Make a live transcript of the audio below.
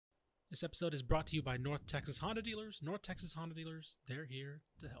This episode is brought to you by North Texas Honda Dealers. North Texas Honda Dealers, they're here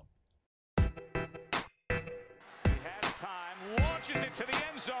to help. He has time, launches it to the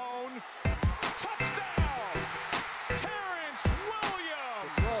end zone. Touchdown! Terrence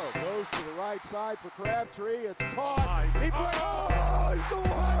Williams! The throw goes to the right side for Crabtree. It's caught. He he's the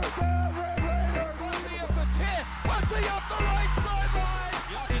Warzone Red Raiders! What's he up the 10? What's he up the right sideline?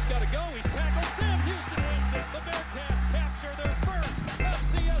 Yeah, he's got to go. He's tackled. Sam Houston wins it. The Bearcats capture their first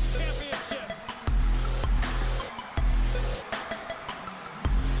FCS championship.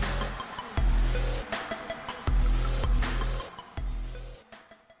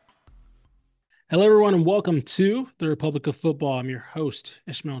 Hello, everyone, and welcome to the Republic of Football. I'm your host,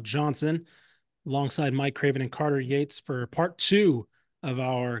 Ishmael Johnson, alongside Mike Craven and Carter Yates for part two of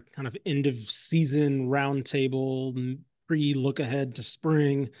our kind of end-of-season roundtable, pre-look ahead to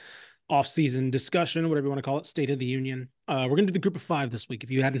spring, off-season discussion, whatever you want to call it, State of the Union. We're going to do the group of five this week.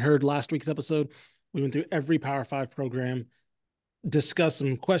 If you hadn't heard last week's episode, we went through every Power 5 program, discuss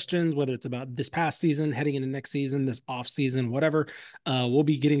some questions, whether it's about this past season, heading into next season, this off season, whatever. We'll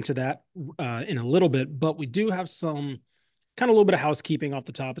be getting to that in a little bit, but we do have some kind of a little bit of housekeeping off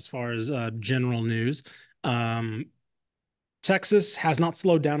the top as far as general news. Texas has not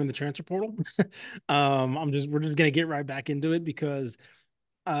slowed down in the transfer portal. We're just going to get right back into it because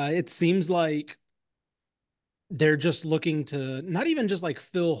it seems like they're just looking to not even just like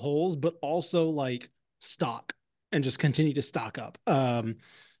fill holes, but also like stock and just continue to stock up. Wide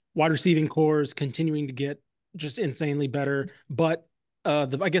receiving core is continuing to get just insanely better. But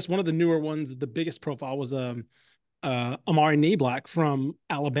I guess one of the newer ones, the biggest profile was Amari Niblack from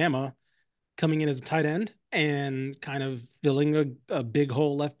Alabama coming in as a tight end and kind of filling a big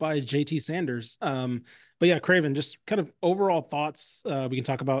hole left by JT Sanders. But yeah, Craven, just kind of overall thoughts. We can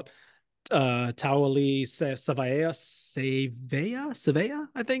talk about Tauali Savea,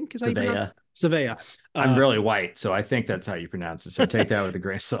 I think is how you pronounce it. Savea. I'm really white, so I think that's how you pronounce it. So take that with a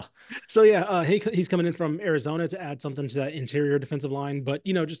grain of salt. So yeah, he's coming in from Arizona to add something to that interior defensive line. But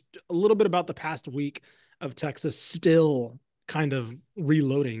just a little bit about the past week of Texas still kind of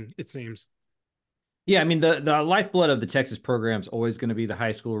reloading, it seems. Yeah, I mean, the lifeblood of the Texas program is always going to be the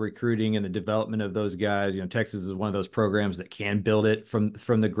high school recruiting and the development of those guys. Texas is one of those programs that can build it from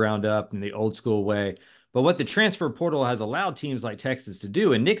the ground up in the old school way. But what the transfer portal has allowed teams like Texas to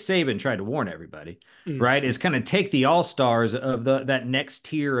do, and Nick Saban tried to warn everybody, right, is kind of take the all-stars of that next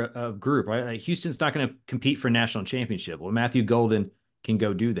tier of group, right? Like Houston's not going to compete for national championship. Well, Matthew Golden can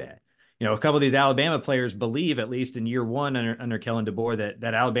go do that. A couple of these Alabama players believe, at least in year one under Kellen DeBoer,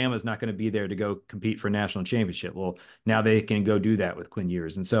 that Alabama is not going to be there to go compete for national championship. Well, now they can go do that with Quinn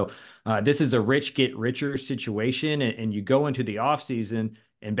Ewers. And so this is a rich get richer situation. And you go into the offseason,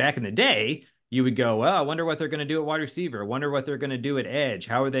 and back in the day, you would go, well, I wonder what they're going to do at wide receiver. I wonder what they're going to do at edge.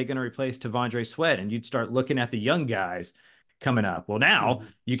 How are they going to replace T'Vondre Sweat? And you'd start looking at the young guys coming up. Well, now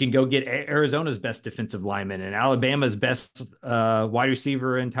you can go get Arizona's best defensive lineman and Alabama's best wide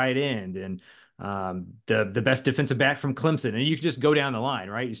receiver and tight end and the best defensive back from Clemson. And you can just go down the line,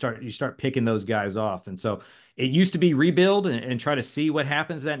 right? You start picking those guys off. And so it used to be rebuild and try to see what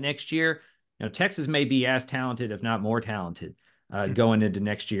happens that next year. Texas may be as talented, if not more talented, going into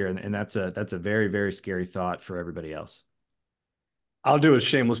next year. And that's a very, very scary thought for everybody else. I'll do a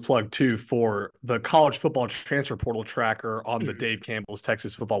shameless plug too for the college football transfer portal tracker on the Dave Campbell's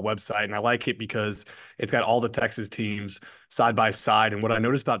Texas football website. And I like it because it's got all the Texas teams side by side. And what I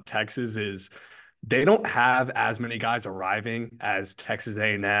noticed about Texas is they don't have as many guys arriving as Texas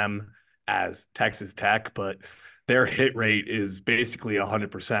A&M, as Texas Tech, but their hit rate is basically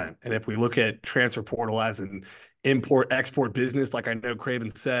 100%. And if we look at transfer portal as an import-export business, like I know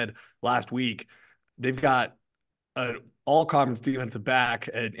Craven said last week, they've got an all-conference defensive back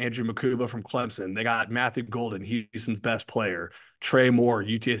at Andrew Makuba from Clemson. They got Matthew Golden, Houston's best player, Trey Moore,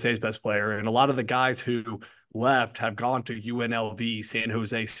 UTSA's best player, and a lot of the guys who left have gone to UNLV, San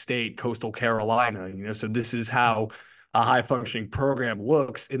Jose State, Coastal Carolina. So this is how a high-functioning program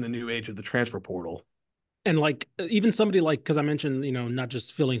looks in the new age of the transfer portal. And like even somebody like, because I mentioned, not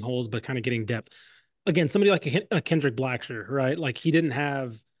just filling holes, but kind of getting depth. Again, somebody like a Kendrick Blackshear, right? Like he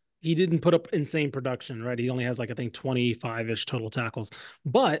didn't put up insane production, right? He only has like, I think 25-ish total tackles,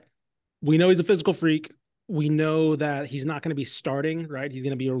 but we know he's a physical freak. We know that he's not going to be starting, right? He's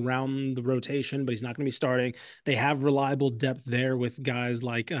going to be around the rotation, but he's not going to be starting. They have reliable depth there with guys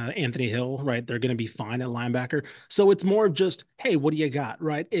like Anthony Hill, right? They're going to be fine at linebacker. So it's more of just, hey, what do you got,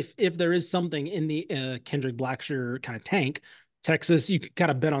 right? If there is something in the Kendrick Blackshear kind of tank, Texas, you can kind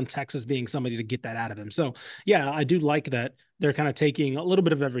of bet on Texas being somebody to get that out of him. So yeah, I do like that they're kind of taking a little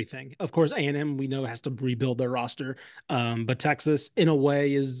bit of everything. Of course, A&M we know has to rebuild their roster, but Texas in a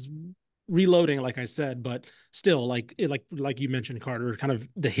way is reloading, like I said, but still, like you mentioned, Carter, kind of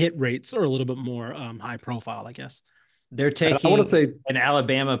the hit rates are a little bit more high profile, I guess. They're And I want to taking say, an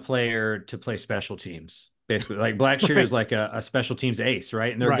Alabama player to play special teams, basically. Like Blackshear is Right, like a special teams ace,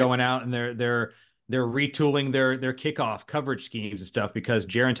 right? And they're right. going out and they're retooling their kickoff coverage schemes and stuff because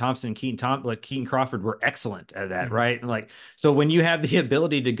Jaron Thompson, Keaton Crawford were excellent at that, Mhm. right? And like so when you have the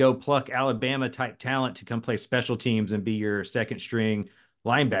ability to go pluck Alabama type talent to come play special teams and be your second string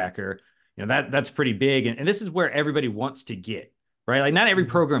linebacker, that's pretty big. And this is where everybody wants to get, right? Like not every Mhm.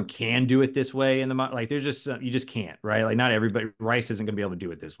 program can do it this way in the like there's just you just can't, right? Like not everybody Rice isn't going to be able to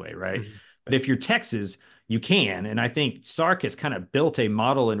do it this way, right? Mhm. But if you're Texas, you can, and I think Sark has kind of built a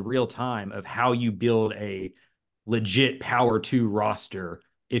model in real time of how you build a legit power two roster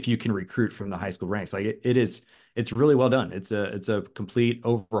if you can recruit from the high school ranks. Like it's really well done. It's a complete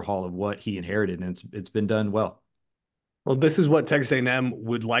overhaul of what he inherited, and it's been done well. well, this is what Texas A&M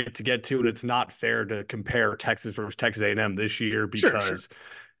would like to get to, and it's not fair to compare Texas versus Texas A&M this year Sure, sure. because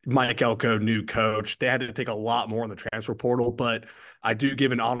Mike Elko, new coach, they had to take a lot more in the transfer portal. But I do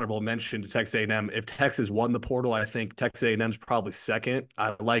give an honorable mention to Texas A&M. If Texas won the portal, I think Texas A&M's probably second.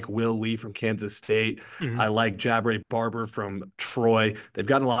 I like Will Lee from Kansas State. Mhm. I like Jabray Barber from Troy. They've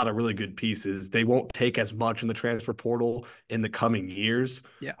gotten a lot of really good pieces. They won't take as much in the transfer portal in the coming years,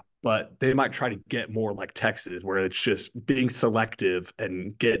 Yeah, but they might try to get more like Texas, where it's just being selective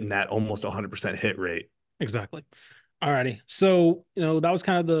and getting that almost 100% hit rate. exactly. Alrighty. So, that was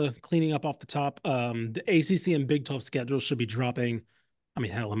kind of the cleaning up off the top. The ACC and Big 12 schedule should be dropping. I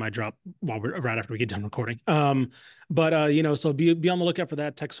mean, hell, it might drop while we're right after we get done recording. But so be on the lookout for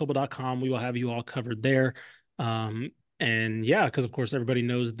that. TexasFootball.com. We will have you all covered there. And yeah, because of course everybody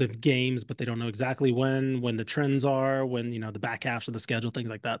knows the games, but they don't know exactly when the trends are, when the back halves of the schedule, things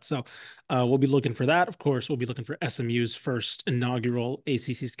like that. So we'll be looking for that. Of course, we'll be looking for SMU's first inaugural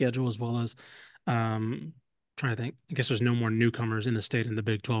ACC schedule, as well as trying to think. I guess there's no more newcomers in the state in the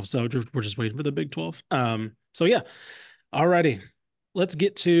Big 12, so we're just waiting for the Big 12. So yeah, alrighty, let's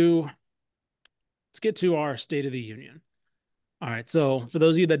get to our State of the Union. All right, so for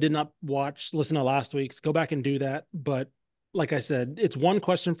those of you that did not listen to last week's, go back and do that. But like I said, it's one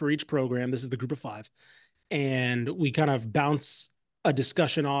question for each program. This is the group of five, and we kind of bounce a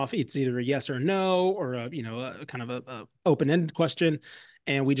discussion off. It's either a yes or no, or a kind of a open-ended question,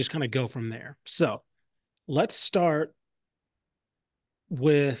 and we just kind of go from there. So let's start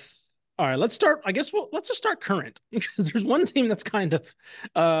with all right, let's start. I guess let's just start current because there's one team that's kind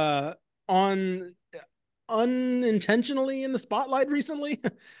of on unintentionally in the spotlight recently.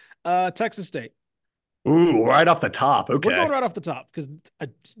 Texas State. Ooh, right off the top. We're going Okay. right off the top because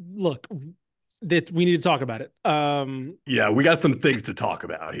look, we need to talk about it. Yeah, we got some things to talk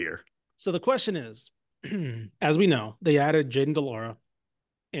about here. So the question is, as we know, they added Jaden DeLaura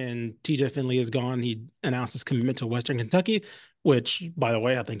and TJ Finley is gone. He announced his commitment to Western Kentucky, which, by the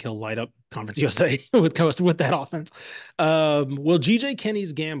way, I think he'll light up Conference USA with that offense. Will GJ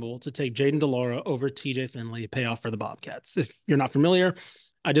Kenny's gamble to take Jaden DeLaura over TJ Finley pay off for the Bobcats? If you're not familiar,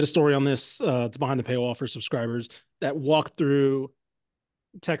 I did a story on this. It's behind the paywall for subscribers that walked through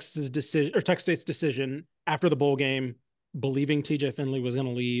Texas State's decision after the bowl game, believing TJ Finley was going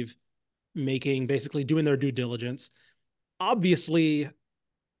to leave, basically doing their due diligence. Obviously,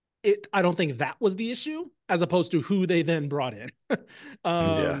 I don't think that was the issue, as opposed to who they then brought in.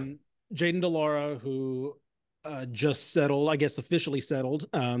 Yeah. Jaden DeLaura, who just settled, I guess officially settled.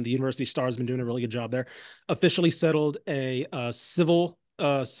 The University Star has been doing a really good job there. Officially settled a civil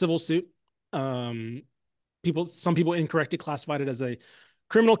suit. Some people incorrectly classified it as a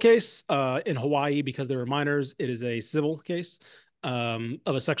criminal case. In Hawaii, because they were minors, it is a civil case of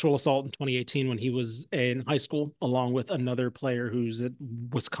a sexual assault in 2018 when he was in high school, along with another player who's at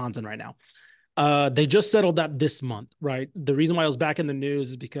Wisconsin right now. They just settled that this month, right? The reason why I was back in the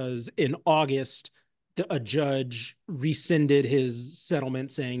news is because in August, a judge rescinded his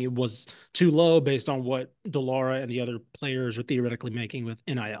settlement, saying it was too low based on what DeLaura and the other players are theoretically making with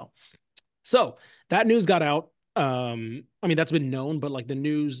NIL. So that news got out. I mean, that's been known, but like the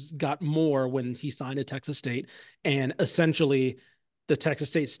news got more when he signed at Texas State, and essentially the Texas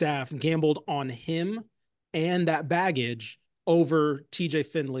State staff gambled on him and that baggage over TJ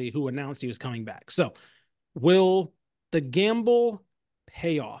Finley, who announced he was coming back. So will the gamble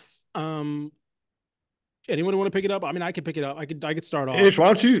pay off? Anyone want to pick it up? I mean, I could pick it up. I could start off. Ish,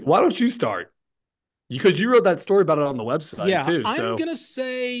 why don't you start? Because you wrote that story about it on the website Yeah, too. I'm So gonna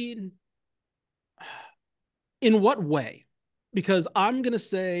say in what way? Because I'm gonna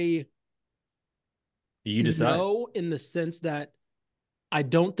say You decide. no, in the sense that I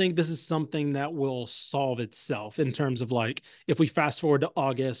don't think this is something that will solve itself in terms of like if we fast forward to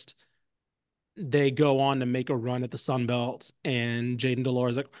August, they go on to make a run at the Sun Belt, and Jaden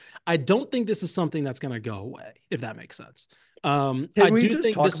Delores. Like, I don't think this is something that's going to go away, if that makes sense. I Can we do just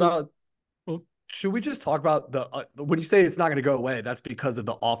think talk this was. about Well, should we just talk about the when you say it's not going to go away, that's because of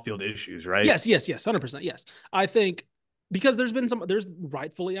the off-field issues, right? yes, 100%. Yes. I think because there's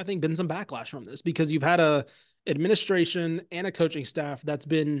rightfully, I think, been some backlash from this because you've had a administration and a coaching staff that's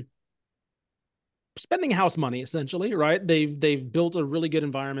been spending house money essentially, right? They've built a really good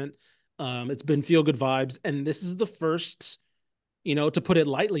environment. It's been feel good vibes, and this is the first, to put it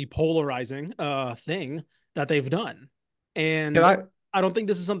lightly, polarizing thing that they've done. Can And I I don't think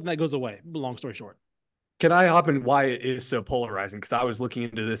this is something that goes away. Long story short. Can I hop in why it is so polarizing? Because I was looking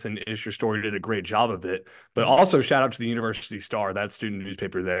into this and Is Your Story did a great job of it. But Mhm. also shout out to the University Star. That student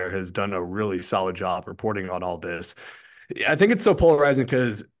newspaper there has done a really solid job reporting on all this. I think it's so polarizing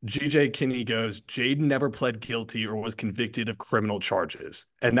because GJ Kinney goes, Jaden never pled guilty or was convicted of criminal charges.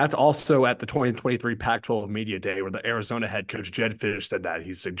 And that's also at the 2023 Pac-12 Media Day where the Arizona head coach Jed Fish said that.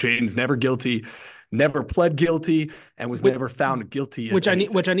 He said Jaden's never guilty, never pled guilty, and was Which never found guilty of which I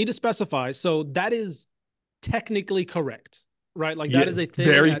anything. need to specify. So that is technically correct, right? Like that Yeah, is a thing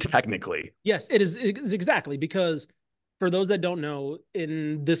very that, technically. yes, it is exactly because for those that don't know,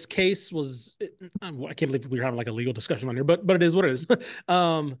 in this case I can't believe we're having like a legal discussion on here, but it is what it is.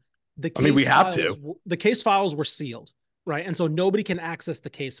 um, I mean, we have to. the case files were sealed, right? And so nobody can access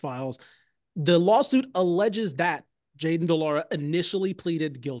the case files. The lawsuit alleges that Jaden Delora initially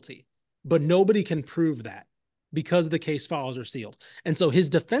pleaded guilty, but nobody can prove that because the case files are sealed. And so his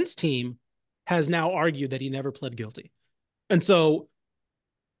defense team has now argued that he never pled guilty. And so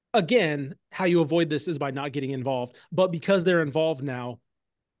again, how you avoid this is by not getting involved. But because they're involved now,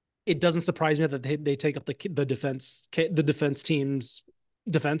 it doesn't surprise me that they take up the defense team's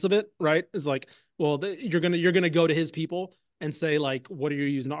defense of it. Right? It's like, well, you're gonna go to his people and say like, what are you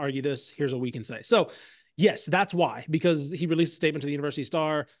using to argue this? Here's what we can say. So yes, that's why, because he released a statement to the University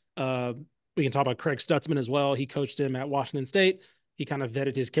Star. We can talk about Craig Stutzman as well. He coached him at Washington State. He kind of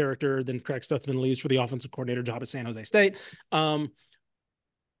vetted his character. Then Craig Stutzman leaves for the offensive coordinator job at San Jose State.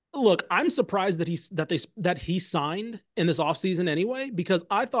 Look, I'm surprised that he signed in this offseason anyway, because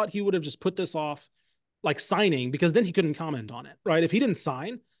I thought he would have just put this off like signing, because then he couldn't comment on it, right? If he didn't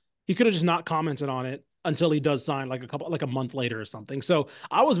sign, he could have just not commented on it until he does sign like a month later or something. So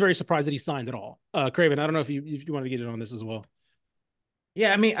I was very surprised that he signed at all. Craven, I don't know if you want to get in on this as well.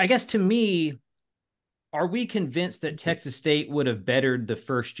 Yeah, I mean, I guess to me, are we convinced that Texas State would have bettered the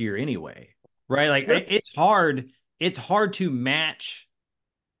first year anyway? Right? Like Sure. it's hard to match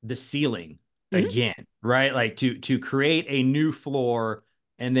the ceiling Mm-hmm. again, right? Like to create a new floor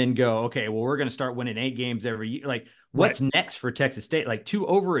and then go, okay, well, we're going to start winning 8 games every year. Like, Right. what's next for Texas State? Like, to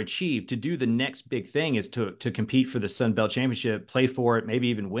overachieve, to do the next big thing is to compete for the Sun Belt Championship, play for it, maybe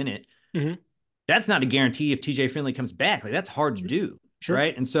even win it. Mm-hmm. That's not a guarantee if TJ Finley comes back. Like, that's hard to do, Sure.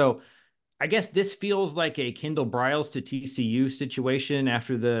 right? And so I guess this feels like a Kendall Briles to TCU situation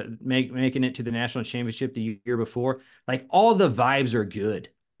after the making it to the national championship the year before. Like, all the vibes are good,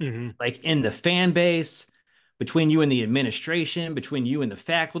 Mm-hmm. like in the fan base, between you and the administration, between you and the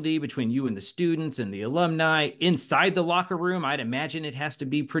faculty, between you and the students and the alumni, inside the locker room. I'd imagine it has to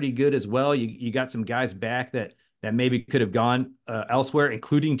be pretty good as well. You got some guys back that maybe could have gone elsewhere,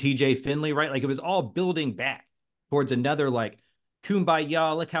 including TJ Finley, right? Like, it was all building back towards another like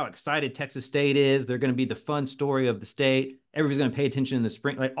kumbaya. Look how excited Texas State is. They're going to be the fun story of the state. Everybody's going to pay attention in the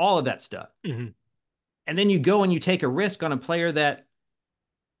spring, like all of that stuff. Mm-hmm. And then you go and you take a risk on a player that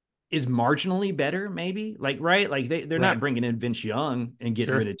is marginally better, maybe, like, right? Like they're Right. not bringing in Vince Young and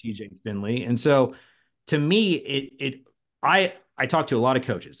getting Sure. rid of TJ Finley. And so to me, I talk to a lot of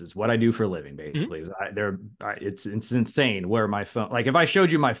coaches. It's what I do for a living, Mm-hmm. basically. It's insane where my phone, like if I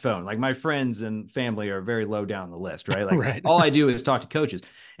showed you my phone, like my friends and family are very low down the list, right? Like Right. all I do is talk to coaches,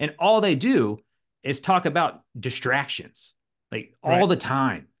 and all they do is talk about distractions, like all Right. the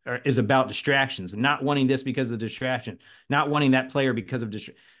time is about distractions and not wanting this because of distraction, not wanting that player because of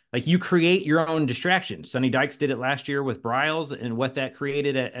distraction. Like, you create your own distractions. Sonny Dykes did it last year with Briles and what that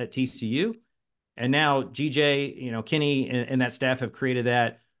created at TCU. And now GJ, Kenny and that staff have created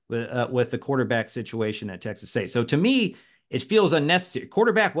that with the quarterback situation at Texas State. So to me, it feels unnecessary.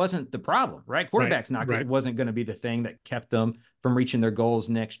 Quarterback wasn't the problem, right? Right. Quarterback's Right. wasn't going to be the thing that kept them from reaching their goals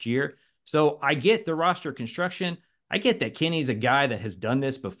next year. So I get the roster construction. I get that Kenny's a guy that has done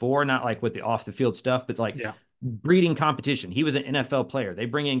this before, not like with the off the field stuff, but like Yeah. breeding competition. He was an NFL player. They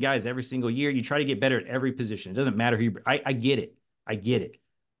bring in guys every single year. You try to get better at every position. It doesn't matter who I get it. I get it.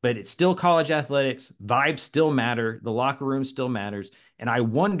 But it's still college athletics. Vibes still matter. The locker room still matters. And I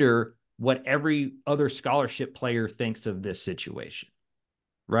wonder what every other scholarship player thinks of this situation.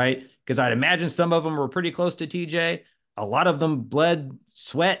 right? Because I'd imagine some of them were pretty close to TJ. A lot of them bled,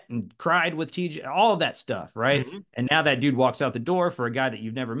 sweat, and cried with TJ, all of that stuff, right? Mm-hmm. And now that dude walks out the door for a guy that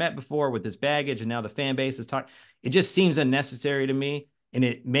you've never met before with this baggage, and now the fan base is talking. It just seems unnecessary to me. And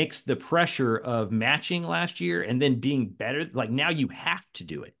it makes the pressure of matching last year and then being better. Like now you have to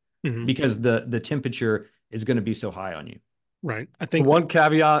do it Mm-hmm. because the temperature is going to be so high on you. Right. I think One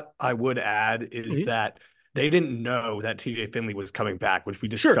caveat I would add is Mhm. that they didn't know that TJ Finley was coming back, which we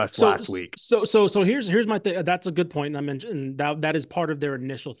Sure. discussed last week. So here's my thing. That's a good point, and I mentioned that is part of their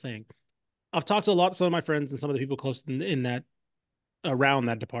initial thing. I've talked to some of my friends and some of the people close in that around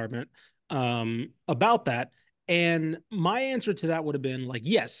that department about that, and my answer to that would have been like,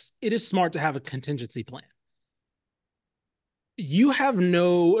 yes, it is smart to have a contingency plan. You have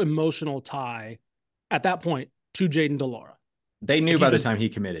no emotional tie at that point to Jaden Delora. They knew Like you by the just time he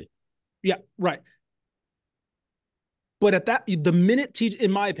committed. yeah, right. But at that, the minute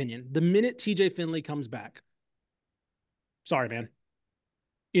in my opinion, the minute TJ Finley comes back, sorry, man.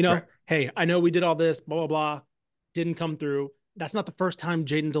 Right. Hey, I know we did all this, blah, blah, blah, didn't come through. That's not the first time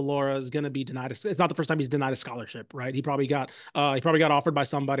Jaden Delora is going to be denied. It's not the first time he's denied a scholarship, right? He probably got offered by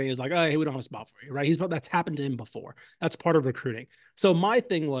somebody. He's like, oh, hey, we don't have a spot for you, right? That's happened to him before. That's part of recruiting. So my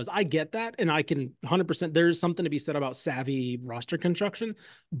thing was, I get that, and I can 100%. There's something to be said about savvy roster construction,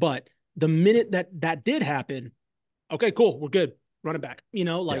 but the minute that did happen, okay, cool, we're good. Run it back.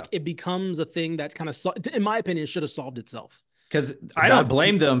 Yeah. It becomes a thing that kind of, in my opinion, should have solved itself. Because I don't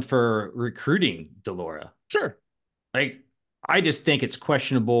blame them for recruiting Delora. Sure. Like, I just think it's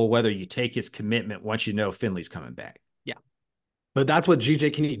questionable whether you take his commitment once you know Finley's coming back. Yeah. But that's what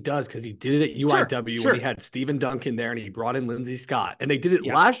GJ Kinney does because he did it at UIW Sure. when he had Stephen Duncan there and he brought in Lindsey Scott. And they did it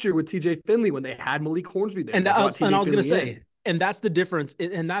Yeah. last year with TJ Finley when they had Malik Hornsby there. And I was going to say, in. and that's the difference.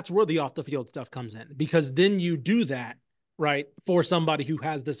 And that's where the off the field stuff comes in, because then you do that, right, for somebody who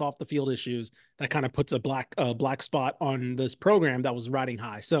has this off the field issues that kind of puts a black spot on this program that was riding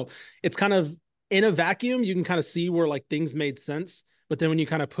high. So it's kind of in a vacuum, you can kind of see where like things made sense. But then when you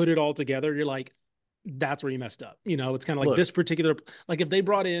kind of put it all together, you're like, that's where you messed up. It's kind of like this particular, like if they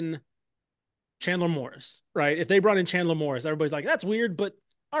brought in Chandler Morris, right? If they brought in Chandler Morris, everybody's like, that's weird, but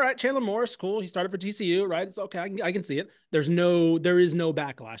all right, Chandler Morris, cool. He started for TCU, right? It's okay. I can see it. There is no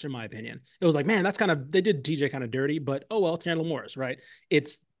backlash in my opinion. It was like, man, they did TJ kind of dirty, but oh well, Chandler Morris, right?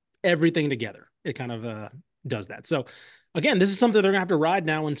 It's everything together. It kind of does that. So again, this is something they're gonna have to ride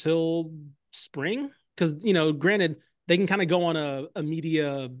now until spring, because granted, they can kind of go on a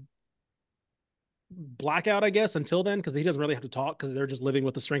media blackout, I guess, until then, because he doesn't really have to talk because they're just living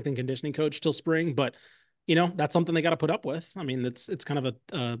with the strength and conditioning coach till spring. But that's something they got to put up with. I mean, it's kind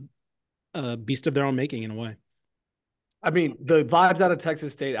of a beast of their own making in a way. I mean, the vibes out of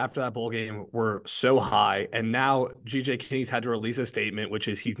Texas State after that bowl game were so high. And now GJ Kinney's had to release a statement, which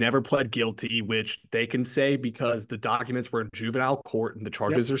is he's never pled guilty, which they can say because the documents were in juvenile court and the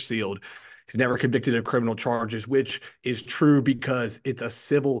charges are sealed. He's never convicted of criminal charges, which is true because it's a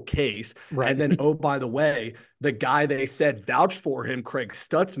civil case. Right. And then, oh, by the way, the guy they said vouched for him, Craig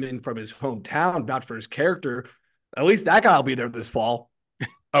Stutzman from his hometown, vouched for his character. At least that guy will be there this fall.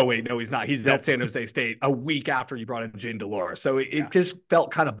 Oh, wait, no, he's not. He's at San Jose State a week after you brought in Jaden Delora. So it just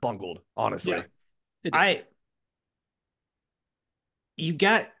felt kind of bungled, honestly. Yeah.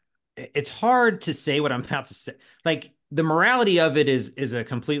 It's hard to say what I'm about to say. Like, the morality of it is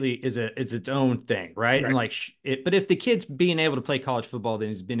its own thing, right? And like, but if the kid's being able to play college football, then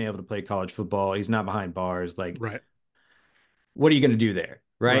he's been able to play college football. He's not behind bars. Like, right. What are you going to do there?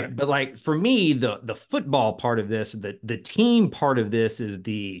 Right. But like for me, the football part of this, the team part of this is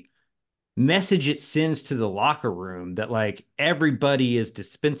the message it sends to the locker room that like everybody is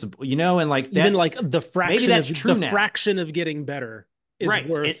dispensable, and like even like the fraction maybe that's true the fraction of getting better is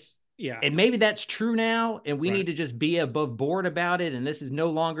worth. And maybe that's true now, and we need to just be above board about it. And this is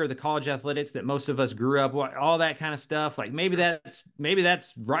no longer the college athletics that most of us grew up, all that kind of stuff. Like maybe that's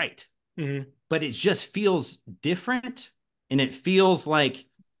right, but it just feels different, and it feels like,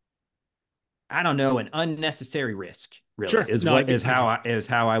 I don't know, an unnecessary risk. Really, is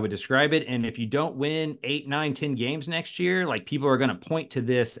how I would describe it. And if you don't win 8, 9, 10 games next year, like people are going to point to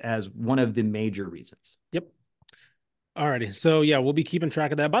this as one of the major reasons. Yep. Alrighty. So yeah, we'll be keeping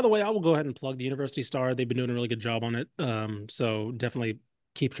track of that. By the way, I will go ahead and plug the University Star. They've been doing a really good job on it. So definitely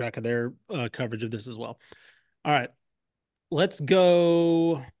keep track of their coverage of this as well. All right. Let's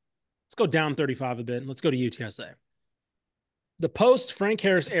go down 35 a bit. Let's go to UTSA. The post Frank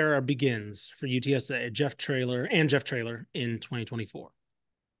Harris era begins for UTSA, Jeff Traylor in 2024.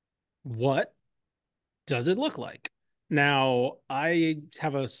 What does it look like? Now, I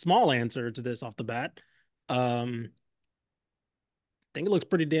have a small answer to this off the bat. think it looks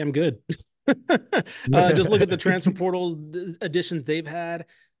pretty damn good. Just look at the transfer portals the additions they've had.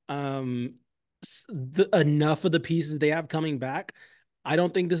 Um, enough of the pieces they have coming back. I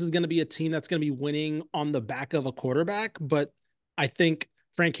don't think this is going to be a team that's going to be winning on the back of a quarterback, but I think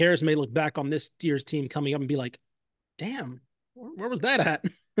Frank Harris may look back on this year's team coming up and be like, damn, where was that at?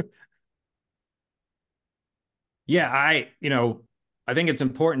 Yeah, I think it's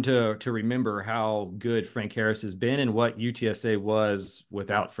important to remember how good Frank Harris has been and what UTSA was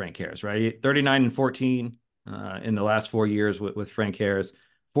without Frank Harris, right? 39-14 in the last 4 years with Frank Harris,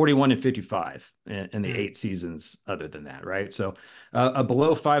 41-55 in the 8 seasons other than that, right? So a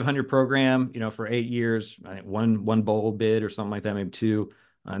below 500 program, for 8 years, I think one bowl bid or something like that, maybe two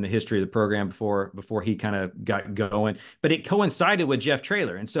in the history of the program before he kind of got going. But it coincided with Jeff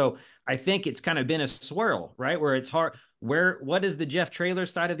Traylor, and so I think it's kind of been a swirl, right? Where it's hard. What is the Jeff Traylor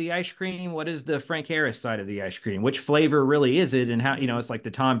side of the ice cream? What is the Frank Harris side of the ice cream? Which flavor really is it? And how, it's like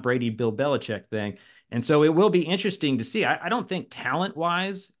the Tom Brady, Bill Belichick thing. And so it will be interesting to see. I don't think talent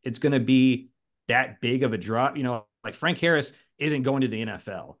wise, it's going to be that big of a drop. Like Frank Harris isn't going to the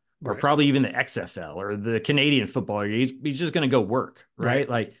NFL or probably even the XFL or the Canadian football. He's just going to go work, right?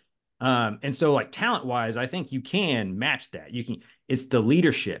 Like, and so like talent wise, I think you can match that. It's the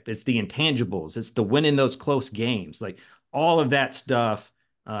leadership, it's the intangibles, it's the winning those close games. Like all of that stuff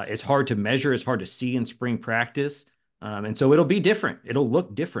is hard to measure, it's hard to see in spring practice. And so it'll be different. It'll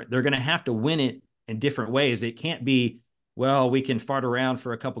look different. They're going to have to win it in different ways. It can't be, well, we can fart around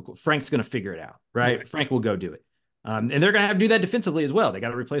for a couple. Frank's going to figure it out, right? Frank will go do it. And they're going to have to do that defensively as well. They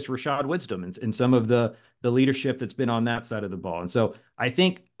got to replace Rashad Wisdom and some of the leadership that's been on that side of the ball. And so I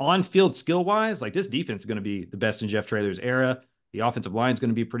think on-field skill-wise, like this defense is going to be the best in Jeff Traylor's era. The offensive line is going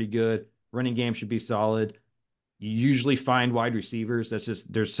to be pretty good. Running game should be solid. You usually find wide receivers.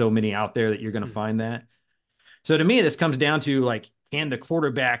 There's so many out there that you're going to find that. So to me, this comes down to like, can the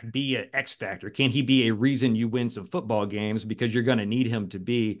quarterback be an X factor? Can he be a reason you win some football games? Because you're going to need him to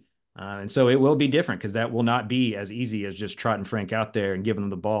be. And so it will be different because that will not be as easy as just trotting Frank out there and giving him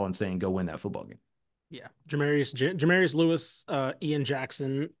the ball and saying, go win that football game. Yeah. Jamarius Lewis, Ian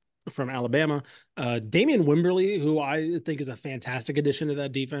Jackson from Alabama, Damian Wimberly, who I think is a fantastic addition to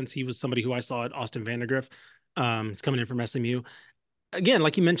that defense. He was somebody who I saw at Austin Vandergriff. He's coming in from SMU. Again,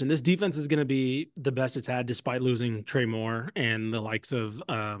 like you mentioned, this defense is going to be the best it's had despite losing Trey Moore and the likes of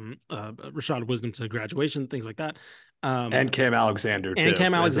Rashad Wisdom to graduation, things like that. And Cam Alexander, too. And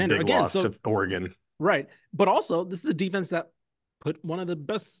Cam Alexander. Big again, loss to Oregon. Right. But also, this is a defense that put one of the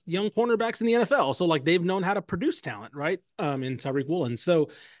best young cornerbacks in the NFL. So, like, they've known how to produce talent, right? In Tyreek Woolen. So,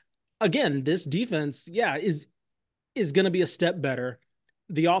 again, this defense, is going to be a step better.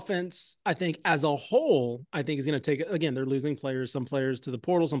 The offense, I think, as a whole, I think is going to take it. Again, they're losing players, some players to the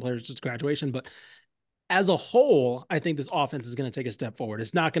portal, some players just graduation. But as a whole, I think this offense is going to take a step forward.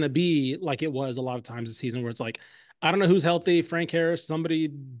 It's not going to be like it was a lot of times this season where it's like, I don't know who's healthy. Frank Harris, somebody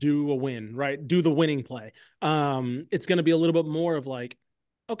do a win, right? Do the winning play. It's going to be a little bit more of like,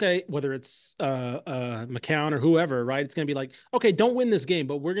 okay, whether it's McCown or whoever, right? It's going to be like, okay, don't win this game,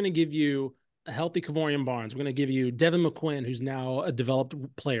 but we're going to give you a healthy Kavorian Barnes. We're going to give you Devin McQuinn, who's now a developed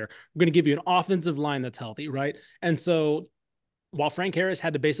player. We're going to give you an offensive line that's healthy, right? And so while Frank Harris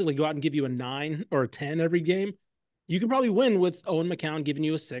had to basically go out and give you a 9 or a 10 every game, you can probably win with Owen McCown giving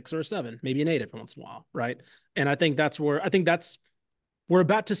you a 6 or a 7, maybe an 8 every once in a while, right? And I think we're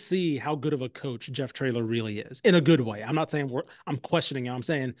about to see how good of a coach Jeff Traylor really is in a good way. I'm not saying I'm questioning him. I'm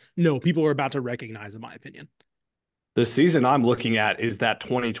saying, no, people are about to recognize, in my opinion. The season I'm looking at is that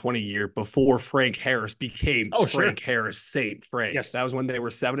 2020 year before Frank Harris became Frank Harris, Saint Frank. Yes. That was when they were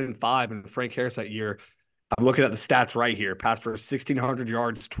 7-5, and Frank Harris that year, I'm looking at the stats right here, passed for 1,600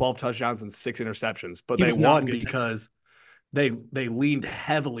 yards, 12 touchdowns, and 6 interceptions. But they won because they leaned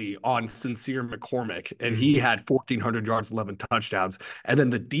heavily on Sincere McCormick, and he had 1,400 yards, 11 touchdowns. And then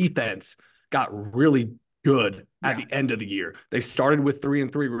the defense got really good at the end of the year. They started with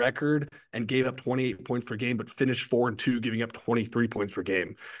 3-3 record and gave up 28 points per game, but finished 4-2, giving up 23 points per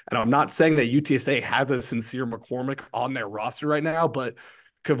game. And I'm not saying that UTSA has a Sincere McCormick on their roster right now, but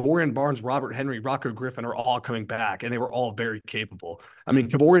Kavorian Barnes, Robert Henry, Rocco Griffin are all coming back, and they were all very capable. I mean,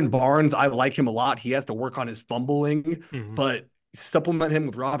 Kavorian Barnes, I like him a lot. He has to work on his fumbling, but supplement him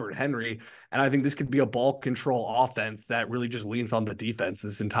with Robert Henry, and I think this could be a ball control offense that really just leans on the defense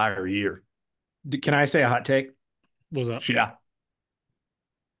this entire year. Can I say a hot take? What's up? Yeah.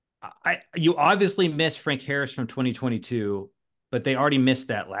 You obviously missed Frank Harris from 2022, but they already missed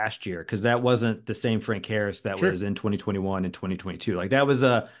that last year because that wasn't the same Frank Harris that was in 2021 and 2022. Like that was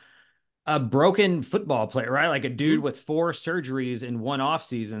a broken football player, right? Like a dude Mhm. with 4 surgeries in one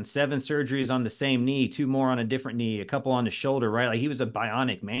offseason, 7 surgeries on the same knee, 2 more on a different knee, a couple on the shoulder, right? Like he was a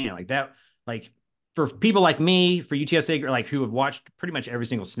bionic man. Like that, like for people like me, for UTSA, like who have watched pretty much every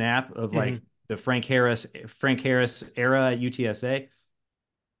single snap of like Mhm. the Frank Harris era at UTSA,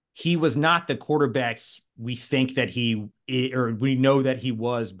 he was not the quarterback we think that or we know that he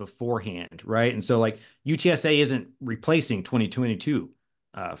was beforehand, right? And so like UTSA isn't replacing 2022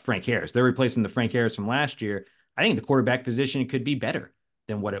 Frank Harris. They're replacing the Frank Harris from last year. I think the quarterback position could be better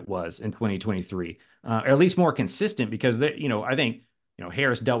than what it was in 2023, or at least more consistent because I think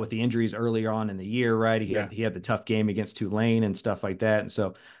Harris dealt with the injuries earlier on in the year, right? He Yeah. had he had the tough game against Tulane and stuff like that, and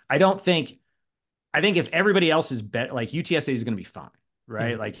so I don't think I think if everybody else is better, like UTSA is going to be fine,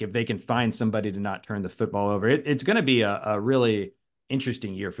 right? Mhm. Like if they can find somebody to not turn the football over, it's going to be a really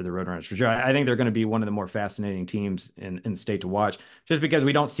interesting year for the Roadrunners for sure. I think they're going to be one of the more fascinating teams in the state to watch, just because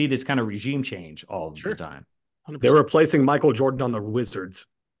we don't see this kind of regime change all of the Sure. time. They're 100%. replacing Michael Jordan on the Wizards.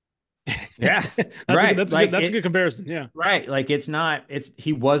 Yeah, That's a good right. that's a good that's a good comparison. Yeah. Right. Like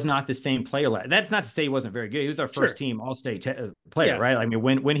he was not the same player. That's not to say he wasn't very good. He was our first Sure. team all-state player, Yeah. right? I mean,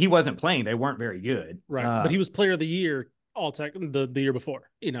 when he wasn't playing, they weren't very good. Right. But he was player of the year all tech the year before,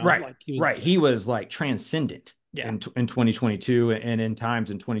 Right, like he was, right. yeah. He was like transcendent Yeah. in 2022 and in times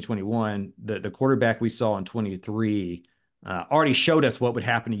in 2021. The quarterback we saw in 23 already showed us what would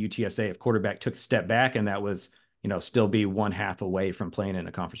happen to UTSA if quarterback took a step back, and that was still be one half away from playing in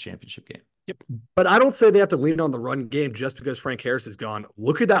a conference championship game. Yep. But I don't say they have to lean on the run game just because Frank Harris is gone.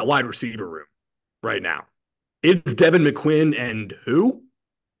 Look at that wide receiver room right now. It's Devin McQuinn and who?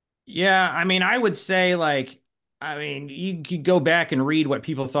 Yeah, I mean, I would say you could go back and read what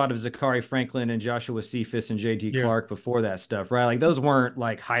people thought of Zachary Franklin and Joshua Cephas and J.D. Yeah. Clark before that stuff, right? Like those weren't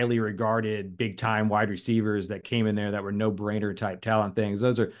like highly regarded big time wide receivers that came in there that were no brainer type talent things.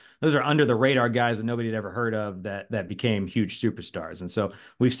 Those are under the radar guys that nobody had ever heard of that became huge superstars. And so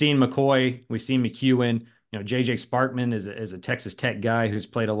we've seen McCoy, we've seen McEwen, J.J. Sparkman is a Texas Tech guy who's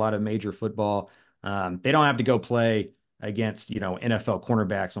played a lot of major football. They don't have to go play against NFL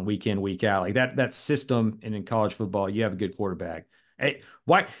cornerbacks on week in week out like that system. And in college football you have a good quarterback. Hey,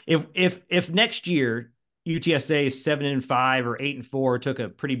 why if next year UTSA is 7-5 or 8-4 took a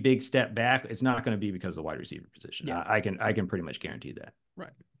pretty big step back, it's not going to be because of the wide receiver position. Yeah. I can pretty much guarantee that. Right.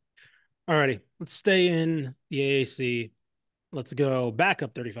 All righty. Let's stay in the AAC. Let's go back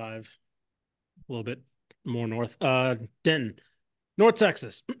up 35, a little bit more north. Denton, North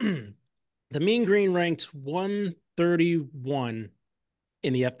Texas. The Mean Green ranked 131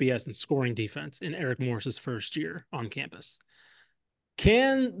 in the FBS in scoring defense in Eric Morris's first year on campus.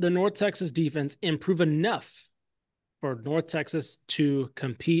 Can the North Texas defense improve enough for North Texas to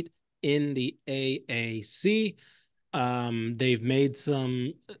compete in the AAC? They've made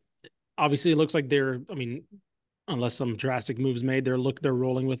some. Obviously, it looks like unless some drastic moves made, they're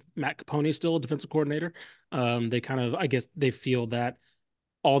rolling with Matt Capone still, defensive coordinator. They kind of, I guess, they feel that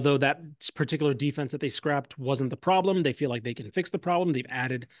although that particular defense that they scrapped wasn't the problem, they feel like they can fix the problem. They've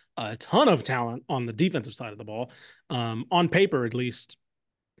added a ton of talent on the defensive side of the ball. On paper, at least,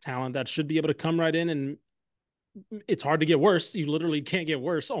 talent that should be able to come right in, and it's hard to get worse. You literally can't get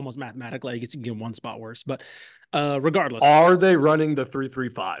worse almost mathematically. I guess you can get one spot worse, but regardless. Are they running the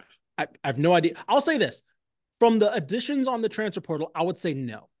 3-3-5? I have no idea. I'll say this. From the additions on the transfer portal, I would say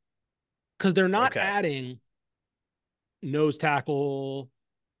no. Because they're not adding nose tackle,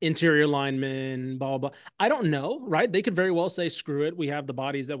 interior linemen, blah, blah, blah. I don't know, right? They could very well say, screw it. We have the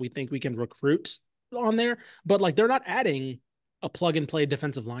bodies that we think we can recruit on there. But like they're not adding a plug and play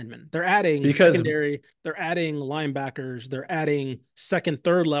defensive lineman. They're adding secondary, they're adding linebackers, they're adding second,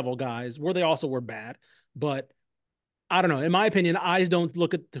 third level guys where they also were bad. But I don't know. In my opinion, I don't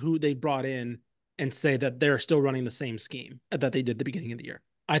look at who they brought in and say that they're still running the same scheme that they did at the beginning of the year.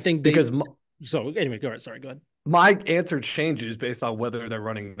 I think so anyway, go ahead. Sorry, go ahead. My answer changes based on whether they're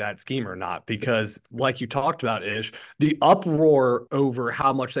running that scheme or not, because like you talked about, Ish, the uproar over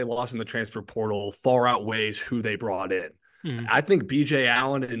how much they lost in the transfer portal far outweighs who they brought in. I think BJ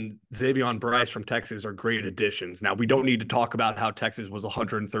Allen and Xavier Bryce from Texas are great additions. Now, we don't need to talk about how Texas was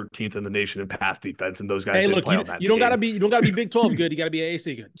 113th in the nation in pass defense, and those guys didn't play on that team. You don't gotta be Big 12 good. You gotta be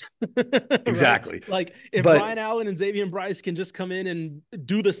AAC good. Exactly. Right? Like if Brian Allen and Xavier Bryce can just come in and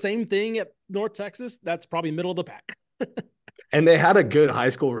do the same thing at North Texas, that's probably middle of the pack. And they had a good high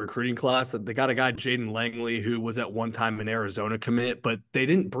school recruiting class. They got a guy, Jaden Langley, who was at one time an Arizona commit, but they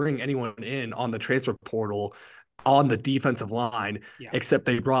didn't bring anyone in on the transfer portal on the defensive line, except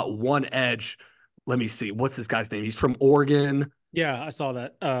they brought one edge. Let me see. What's this guy's name? He's from Oregon. Yeah, I saw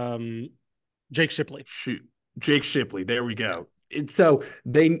that. Jake Shipley. Jake Shipley. There we go.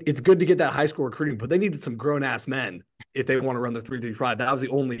 it's good to get that high school recruiting, but they needed some grown ass men if they want to run the 3-3-5. That was the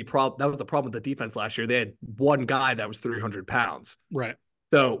only problem. That was the problem with the defense last year. They had one guy that was 300 pounds. Right.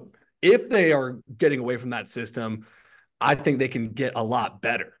 So if they are getting away from that system, I think they can get a lot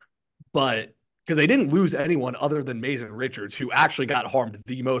better. But because they didn't lose anyone other than Mason Richards, who actually got harmed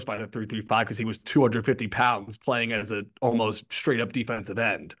the most by the 3-3-5 because he was 250 pounds playing as an almost straight up defensive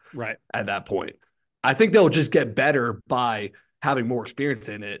end. Right. At that point, I think they'll just get better by having more experience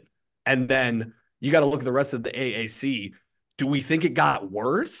in it. And then you got to look at the rest of the AAC. Do we think it got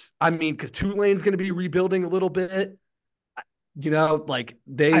worse? I mean, because Tulane's going to be rebuilding a little bit. Like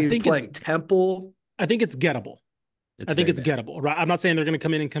they playing Temple. I think it's gettable. I think it's gettable. Right. I'm not saying they're going to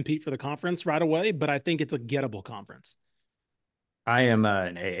come in and compete for the conference right away, but I think it's a gettable conference. I am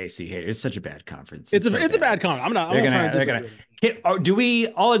an AAC hater. It's such a bad conference. It's a bad conference. I'm not trying to disagree. Do we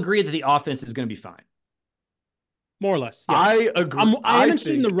all agree that the offense is going to be fine? More or less. Yeah. I agree. I'm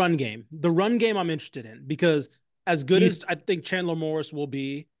interested in the run game. The run game I'm interested in because as good as I think Chandler Morris will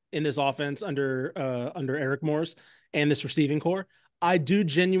be in this offense under Eric Morris and this receiving core, I do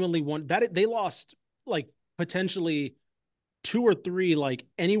genuinely want that. They lost like potentially 2 or 3, like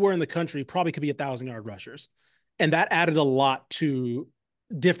anywhere in the country, probably could be 1,000-yard rushers. And that added a lot to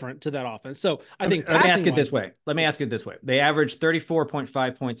that offense. So I think let me ask it this way. They average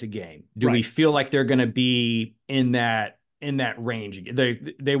 34.5 points a game. Do we feel like they're going to be in that range?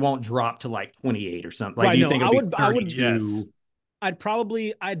 They won't drop to like 28 or something. Like, do you think it'll be 32? Yes. I'd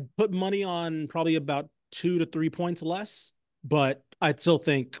put money on probably about 2 to 3 points less, but I'd still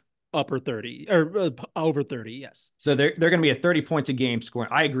think upper 30 or over 30. Yes. So they're going to be at 30 points a game scoring.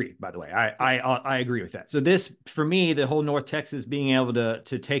 I agree, by the way. I agree with that. So this, for me, the whole North Texas being able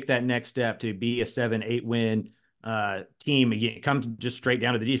to take that next step to be a 7-8 win team, again, it comes just straight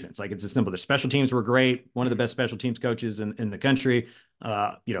down to the defense. Like, it's as simple. The special teams were great. One of the best special teams coaches in the country.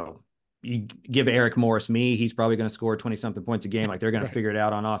 You give Eric Morris he's probably going to score 20 something points a game. Like, they're going to figure it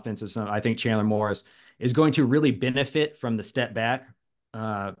out on offensive. I think Chandler Morris is going to really benefit from the step back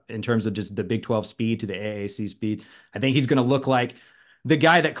in terms of just the Big 12 speed to the AAC speed. I think he's going to look like the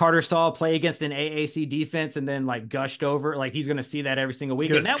guy that Carter saw play against an AAC defense and then like gushed over. Like, he's going to see that every single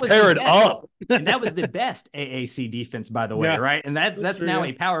week. And that was tear it up. And that was the best AAC defense, by the way, right? And that's true, now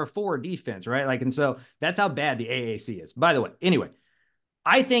a power 4 defense, right? Like, and so that's how bad the AAC is. By the way, anyway,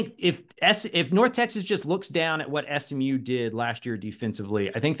 I think if North Texas just looks down at what SMU did last year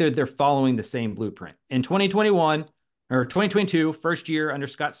defensively, I think they're following the same blueprint. In 2021 or 2022, first year under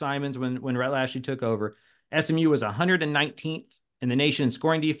Scott Simons when Rhett Lashley took over, SMU was 119th in the nation in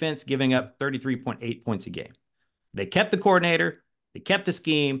scoring defense, giving up 33.8 points a game. They kept the coordinator, they kept the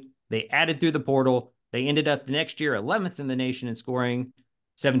scheme, they added through the portal. They ended up the next year 11th in the nation in scoring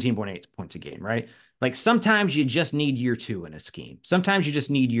 17.8 points a game, right? Like, sometimes you just need year 2 in a scheme. Sometimes you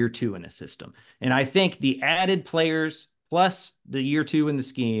just need year 2 in a system. And I think the added players plus the year 2 in the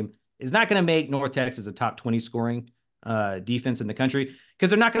scheme is not going to make North Texas a top 20 scoring defense in the country, because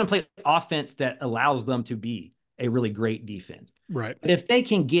they're not going to play offense that allows them to be a really great defense. Right. But if they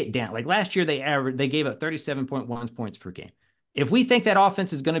can get down, like last year, they gave up 37.1 points per game. If we think that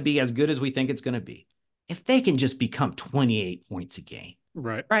offense is going to be as good as we think it's going to be, if they can just become 28 points a game,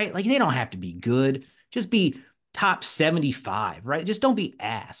 right? Like, they don't have to be good. Just be top 75, right? Just don't be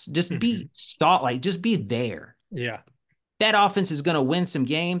ass. Just be just be there. Yeah. That offense is going to win some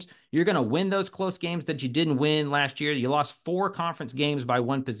games. You're going to win those close games that you didn't win last year. You lost 4 conference games by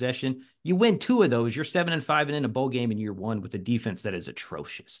 1 possession. You win 2 of those. You're 7-5 and in a bowl game in year 1 with a defense that is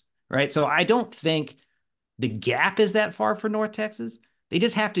atrocious, right? So I don't think the gap is that far for North Texas. They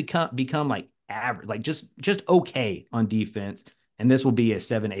just have to become like average, like just okay on defense. And this will be a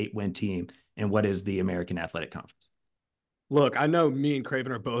 7-8 win team in what is the American Athletic Conference. Look, I know me and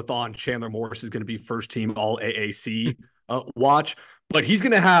Craven are both on Chandler Morris is going to be first team all AAC watch, but he's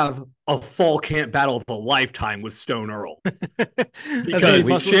going to have a fall camp battle of a lifetime with Stone Earl.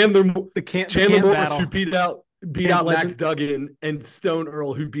 Because Chandler Morris, who beat out Max Duggan, and Stone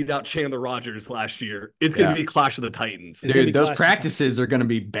Earl, who beat out Chandler Rogers last year. It's going to be Clash of the Titans. Dude, those practices are going to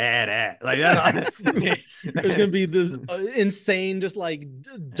be badass. Like, there's going to be this insane, just like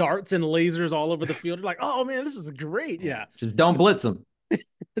darts and lasers all over the field. You're like, oh man, this is great. Yeah. Just don't blitz them.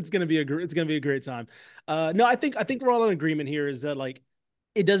 It's going to be a great time. No, I think we're all in agreement here is that, like,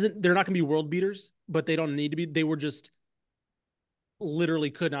 they're not going to be world beaters, but they don't need to be. They were just literally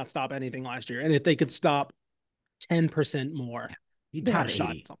could not stop anything last year. And if they could stop 10% more, be top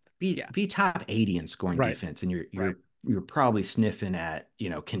 80. Be top 80 in scoring defense, and you're probably sniffing at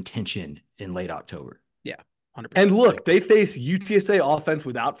contention in late October. Yeah. And 100%. look, they face UTSA offense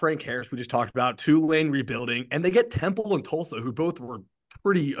without Frank Harris, we just talked about, Tulane rebuilding, and they get Temple and Tulsa, who both were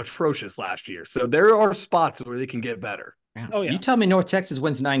pretty atrocious last year. So there are spots where they can get better. Oh You yeah. tell me North Texas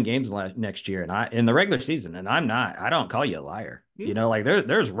wins 9 games next year, and I in the regular season, and I don't call you a liar. Hmm. Like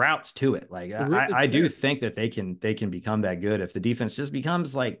there's routes to it. Like I It's do there. think that they can become that good if the defense just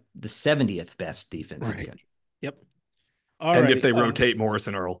becomes like the 70th best defense in the Right. country. Yep. All And if righty. they rotate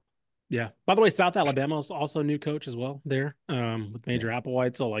Morrison Earl. Yeah. By the way, South Alabama is also a new coach as well there, with Yeah. Major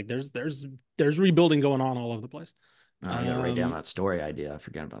Applewhite. So like there's rebuilding going on all over the place. Oh, I got to write down Um, that story idea. I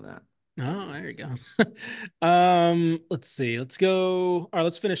forgot about that. oh, there you go. Let's see. Let's go. All right,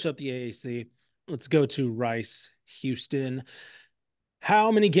 let's finish up the AAC. Let's go to Rice, Houston.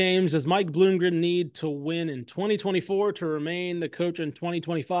 How many games does Mike Bloomgren need to win in 2024 to remain the coach in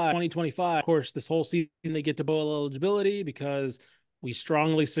 2025? 2025, of course, this whole season they get to bowl eligibility because we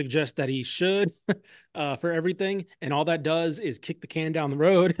strongly suggest that he should for everything. And all that does is kick the can down the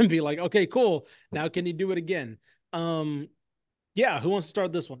road and be like, okay, cool. Now can you do it again? Yeah, who wants to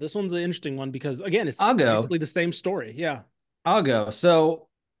start this one? This one's an interesting one because again, it's I'll go. basically the same story. Yeah. I'll go. So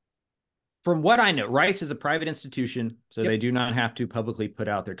from what I know, Rice is a private institution, so Yep. they do not have to publicly put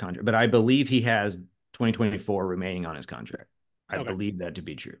out their contract. But I believe he has 2024 remaining on his contract. I Okay. believe that to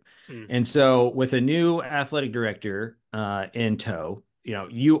be true. Mm. And so, with a new athletic director in tow,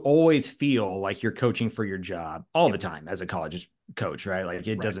 you always feel like you're coaching for your job all the time as a college coach, right? Like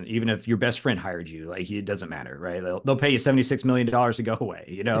it doesn't, even if your best friend hired you, like it doesn't matter, right? They'll pay you $76 million to go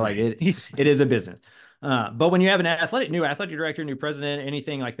away, like it is a business. But when you have new athletic director, new president,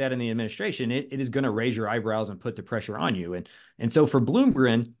 anything like that in the administration, it is going to raise your eyebrows and put the pressure on you. And so for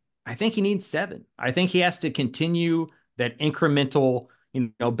Bloomgren, I think he needs 7. I think he has to continue that incremental,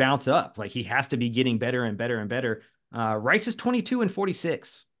 bounce up. Like he has to be getting better and better and better. Rice is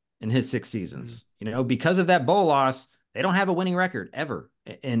 22-46 in his 6 seasons. Because of that bowl loss, they don't have a winning record ever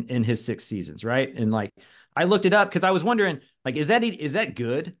in his 6 seasons, right? And like I looked it up because I was wondering, like, is that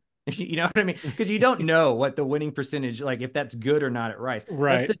good? You know what I mean? Because you don't know what the winning percentage, like if that's good or not at Rice.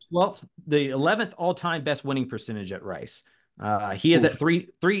 That's Right. the 11th all-time best winning percentage at Rice. He is Oof. at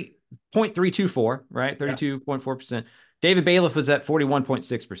 3.324, right? Yeah. 32.4%. David Bailiff was at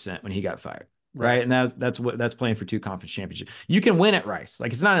 41.6% when he got fired. Right. And that's playing for 2 conference championships. You can win at Rice.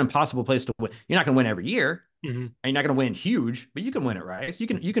 Like it's not an impossible place to win. You're not going to win every year. Mm-hmm. And you're not going to win huge, but you can win at Rice. You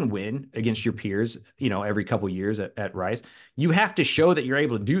can win against your peers, every couple of years at Rice. You have to show that you're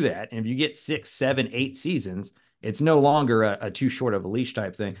able to do that. And if you get 6, 7, 8 seasons, it's no longer a too short of a leash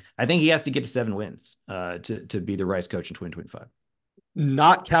type thing. I think he has to get to 7 wins to be the Rice coach in 2025.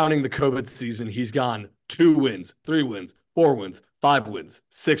 Not counting the COVID season, he's gone 2 wins, 3 wins, 4 wins, 5 wins,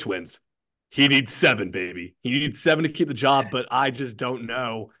 6 wins. He needs 7, baby. He needs 7 to keep the job, but I just don't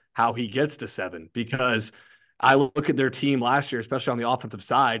know how he gets to 7 because I look at their team last year, especially on the offensive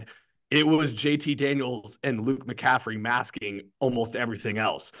side. It was JT Daniels and Luke McCaffrey masking almost everything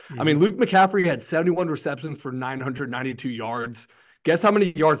else. Mm-hmm. I mean, Luke McCaffrey had 71 receptions for 992 yards. Guess how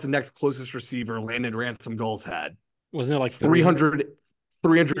many yards the next closest receiver, Landon Ransom Gulls, had? Wasn't it like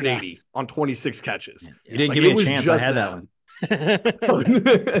 380 yeah. on 26 catches. You didn't Like, give me it a was chance. I just had that one.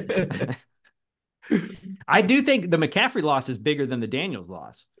 I do think the McCaffrey loss is bigger than the Daniels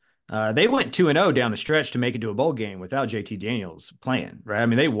loss. They went 2-0 down the stretch to make it to a bowl game without JT Daniels playing, right? I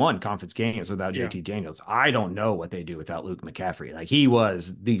mean, they won conference games without JT Daniels. I don't know what they do without Luke McCaffrey. Like he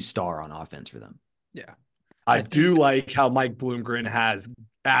was the star on offense for them. Yeah. I do like how Mike Bloomgren has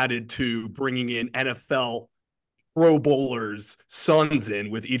added to bringing in NFL Pro Bowlers' sons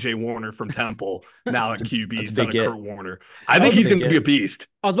in with EJ Warner from Temple, now at QB, son of Kurt Warner. I think he's going to be a beast.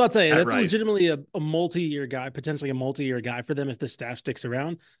 I was about to say, that's Rice. legitimately a multi-year guy, potentially a multi-year guy for them if the staff sticks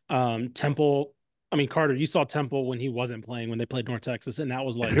around. Temple, I mean, Carter, you saw Temple when he wasn't playing when they played North Texas, and that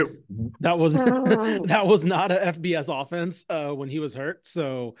was like that was not a FBS offense when he was hurt.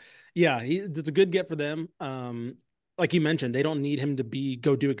 So yeah, it's a good get for them. Like you mentioned, they don't need him to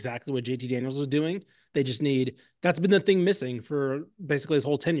go do exactly what JT Daniels was doing. They just need, that's been the thing missing for basically his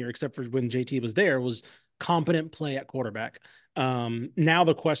whole tenure, except for when JT was there, was competent play at quarterback. Now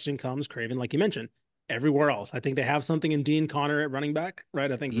the question comes, Craven, like you mentioned, everywhere else. I think they have something in Dean Connor at running back, right?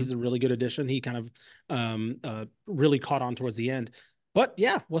 I think he's a really good addition. He kind of really caught on towards the end. But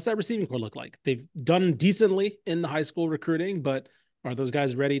yeah, what's that receiving core look like? They've done decently in the high school recruiting, but are those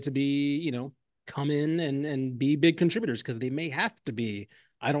guys ready to be, come in and be big contributors? Because they may have to be.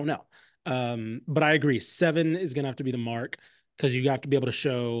 I don't know. But I agree. 7 is going to have to be the mark because you have to be able to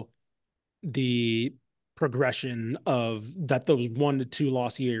show the progression of that those 1 to 2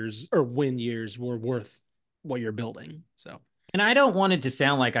 loss years or win years were worth what you're building. So And I don't want it to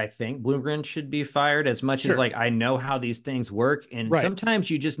sound like I think Bloomgren should be fired as much as Sure. like I know how these things work. And Right. sometimes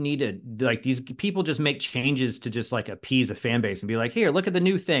you just need to like these people just make changes to just like appease a fan base and be like, here, look at the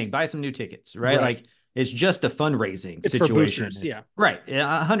new thing, buy some new tickets, right? Right. Like it's just a fundraising It's for situation. boosters. Yeah. Right.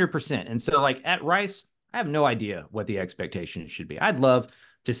 100%. And so like at Rice, I have no idea what the expectation should be. I'd love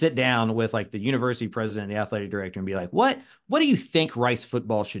to sit down with like the university president and the athletic director and be like, what do you think Rice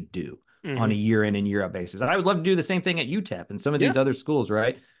football should do on a year in and year out basis? I would love to do the same thing at UTEP and some of Yeah. these other schools,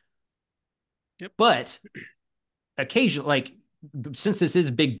 right? Yep. But occasionally, like since this is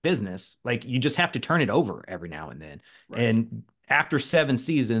big business, like you just have to turn it over every now and then. Right. And after 7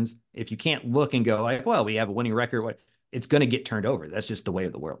 seasons, if you can't look and go like, well, we have a winning record, it's going to get turned over. That's just the way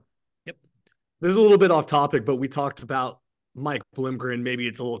of the world. Yep. This is a little bit off topic, but we talked about Mike Bloomgren. Maybe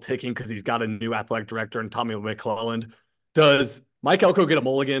it's a little ticking because he's got a new athletic director and Tommy McClelland. Does Mike Elko get a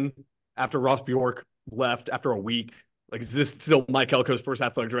mulligan after Ross Bjork left after a week? Like, is this still Mike Elko's first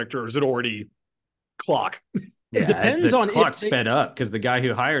athletic director, or is it already clock? It depends the on clock if they, sped up because the guy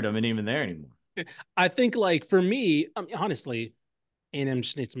who hired him isn't even there anymore. I think like for me, I mean, honestly, A&M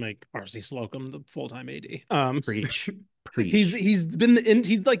just needs to make RC Slocum the full-time AD. Preach. Preach. He's been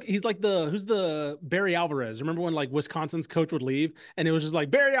he's like the who's the Barry Alvarez. Remember when like Wisconsin's coach would leave and it was just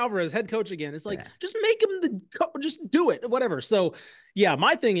like Barry Alvarez head coach again. It's like just make him just do it, whatever. So yeah,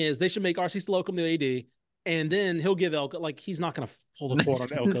 my thing is they should make RC Slocum the AD. And then he'll give Elko, like, he's not going to pull the cord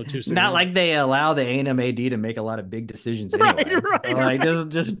on Elko too soon. Not like they allow the A&M AD to make a lot of big decisions anyway. Like,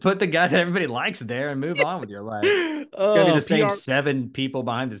 just put the guy that everybody likes there and move on with your life. It's going to be the same 7 people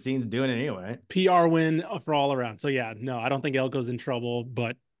behind the scenes doing it anyway. PR win for all around. So, yeah, no, I don't think Elko's in trouble,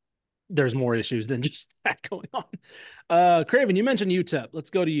 but there's more issues than just that going on. Craven, you mentioned UTEP.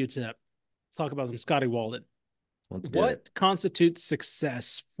 Let's go to UTEP. Let's talk about some Scotty Walden. What constitutes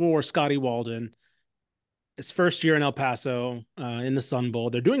success for Scotty Walden? His first year in El Paso in the Sun Bowl.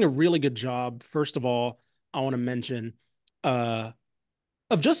 They're doing a really good job. First of all, I want to mention of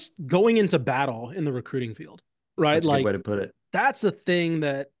just going into battle in the recruiting field, right? That's a like good way to put it. That's a thing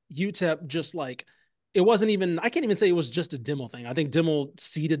that UTEP just like, it wasn't even, I can't even say it was just a Dimmel thing. I think Dimmel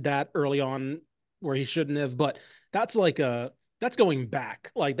seeded that early on where he shouldn't have, but that's going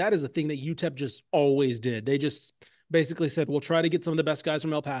back. Like that is a thing that UTEP just always did. They just basically said, we'll try to get some of the best guys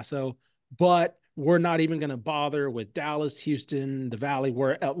from El Paso, but we're not even going to bother with Dallas, Houston, the Valley,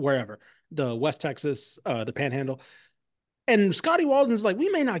 wherever, the West Texas, the Panhandle. And Scotty Walden's like, we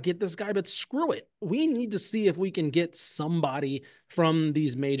may not get this guy, but screw it. We need to see if we can get somebody from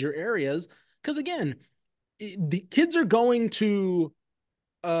these major areas. Because again, the kids are going to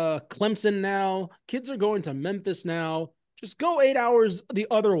Clemson now. Kids are going to Memphis now. Just go 8 hours the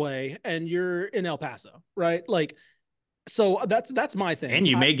other way and you're in El Paso, right? Like, so that's my thing. And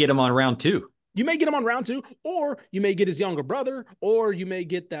you may get him on round 2. You may get him on round 2, or you may get his younger brother, or you may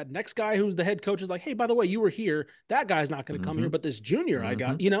get that next guy who's the head coach is like, hey, by the way, you were here. That guy's not going to come here, but this junior I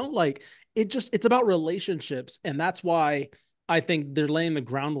got, like it's about relationships. And that's why I think they're laying the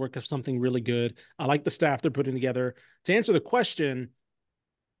groundwork of something really good. I like the staff they're putting together. To answer the question,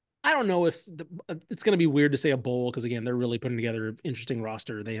 I don't know if it's going to be weird to say a bowl because, again, they're really putting together an interesting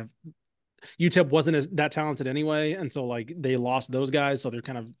roster. They have UTEP wasn't that talented anyway, and so like they lost those guys, so they're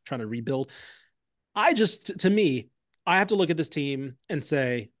kind of trying to rebuild. To me, I have to look at this team and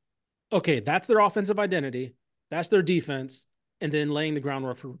say, okay, that's their offensive identity. That's their defense. And then laying the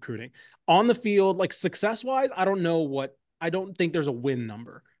groundwork for recruiting. On the field, like success-wise, I don't think there's a win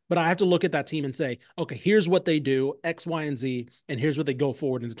number. But I have to look at that team and say, okay, here's what they do, X, Y, and Z, and here's what they go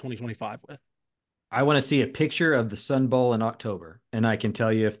forward into 2025 with. I want to see a picture of the Sun Bowl in October, and I can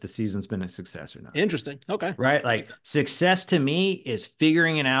tell you if the season's been a success or not. Interesting. Okay. Right? Like success to me is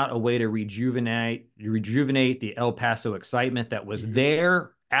figuring out a way to rejuvenate the El Paso excitement that was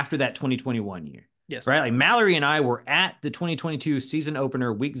there after that 2021 year. Yes. Right? Like Mallory and I were at the 2022 season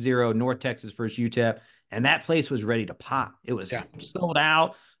opener, week 0, North Texas versus UTEP, and that place was ready to pop. It was sold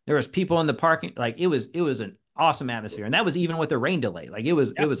out. There was people in the parking. Like it was an awesome atmosphere. And that was even with a rain delay. Like it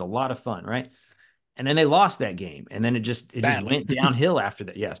was a lot of fun, right? And then they lost that game. And then it just went downhill after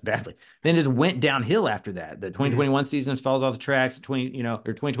that. Yes, badly. Then it just went downhill after that. The 2021 season falls off the tracks,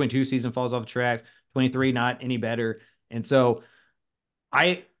 2022 season falls off the tracks, 23 not any better. And so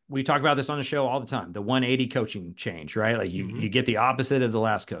we talk about this on the show all the time, the 180 coaching change, right? Like you get the opposite of the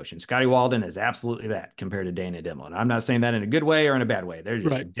last coach. And Scotty Walden is absolutely that compared to Dana Dimmel. And I'm not saying that in a good way or in a bad way. They're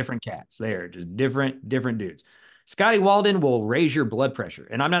just different cats. They're just different dudes. Scotty Walden will raise your blood pressure.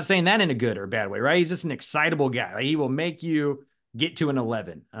 And I'm not saying that in a good or bad way, right? He's just an excitable guy. Like he will make you get to an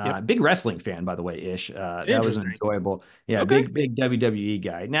 11. Big wrestling fan, by the way, Ish. That was enjoyable. Yeah, okay. Big WWE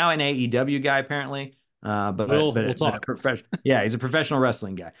guy. Now an AEW guy, apparently. We'll But a talk. professional, yeah, he's a professional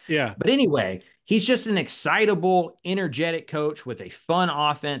wrestling guy. Yeah. But anyway, he's just an excitable, energetic coach with a fun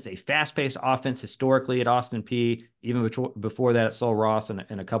offense, a fast-paced offense historically at Austin P, even before that at Sul Ross and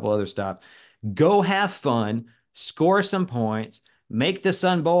a couple other stops. Go have fun, score some points, make the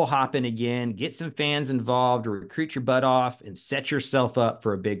Sun Bowl happen again, get some fans involved, recruit your butt off, and set yourself up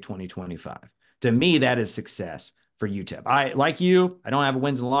for a big 2025. To me, that is success for UTEP. I like you. I don't have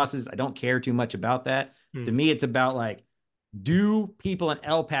wins and losses. I don't care too much about that. To me, it's about like, do people in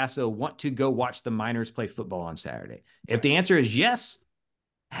El Paso want to go watch the Miners play football on Saturday? If the answer is yes,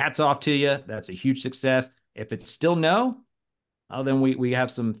 hats off to you. That's a huge success. If it's still no, well, then we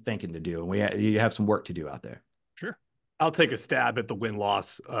have some thinking to do, and you have some work to do out there. Sure. I'll take a stab at the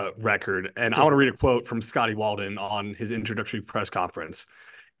win-loss record, and I want to read a quote from Scotty Walden on his introductory press conference.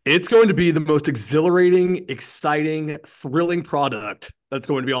 It's going to be the most exhilarating, exciting, thrilling product that's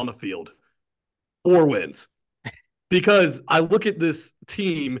going to be on the field. 4 wins. Because I look at this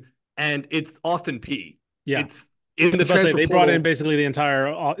team and it's Austin P. Yeah. It's in the transfer they portal. brought in basically the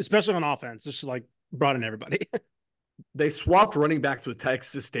entire, especially on offense. It's just like brought in everybody. They swapped running backs with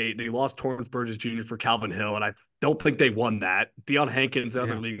Texas State. They lost Torrance Burgess Jr. for Calvin Hill, and I don't think they won that. Deion Hankins,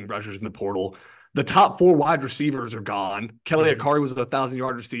 other leading rushers in the portal. The top 4 wide receivers are gone. Kelly Akari was a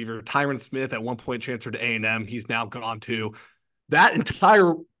 1,000-yard receiver. Tyron Smith at one point transferred to A&M. He's now gone too. That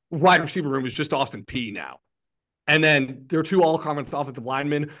entire wide receiver room is just Austin P now. And then there are 2 all-conference offensive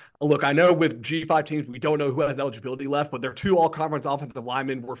linemen. Look, I know with G5 teams, we don't know who has eligibility left, but their 2 all-conference offensive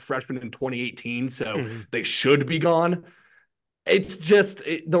linemen were freshmen in 2018, so they should be gone. It's just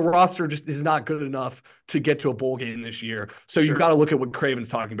the roster just is not good enough to get to a bowl game this year. So you've got to look at what Craven's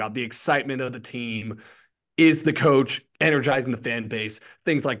talking about. The excitement of the team, is the coach energizing the fan base,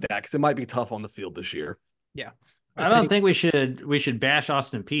 things like that, because it might be tough on the field this year. Yeah. I don't think we should bash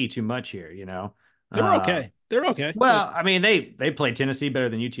Austin P too much here, you know. They were okay. They're okay. Well, I mean, they played Tennessee better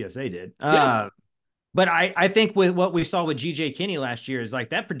than UTSA did. Yeah. But I think with what we saw with GJ Kinney last year is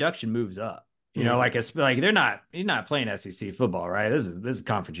like that production moves up. You know, like it's like he's not playing SEC football, right? This is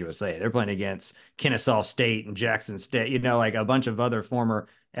Conference USA. They're playing against Kennesaw State and Jackson State, you know, like a bunch of other former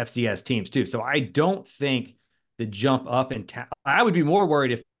FCS teams too. So I don't think the jump up in I would be more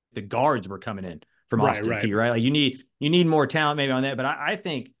worried if the guards were coming in from Austin P, right? Like you need more talent maybe on that. But I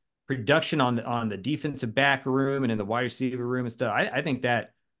think production on the defensive back room and in the wide receiver room and stuff, I think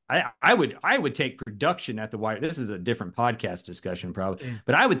that I would take production at the wide. This is a different podcast discussion probably,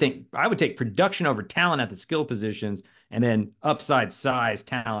 but I would take production over talent at the skill positions, and then upside size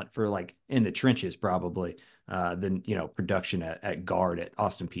talent for like in the trenches probably than production at guard at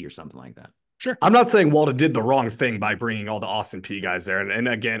Austin P or something like that. Sure. I'm not saying Walden did the wrong thing by bringing all the Austin P guys there. And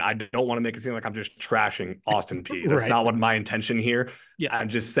again, I don't want to make it seem like I'm just trashing Austin P. That's not what my intention here. Yeah. I'm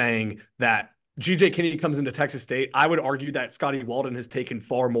just saying that GJ Kinney comes into Texas State. I would argue that Scotty Walden has taken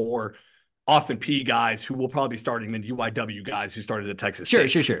far more Austin P guys who will probably be starting than UIW guys who started at Texas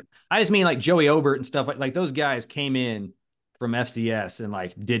State. Sure. I just mean like Joey Obert and stuff like those guys came in from FCS and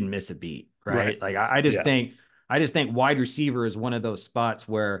like didn't miss a beat, right? Like I just think wide receiver is one of those spots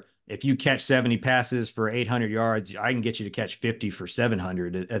where if you catch 70 passes for 800 yards, I can get you to catch 50 for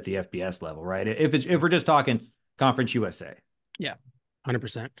 700 at the FBS level, right? If we're just talking Conference USA. Yeah.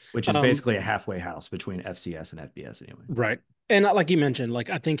 100%. Which is basically a halfway house between FCS and FBS anyway. Right. And like you mentioned, like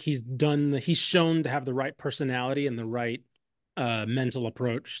I think he's shown to have the right personality and the right mental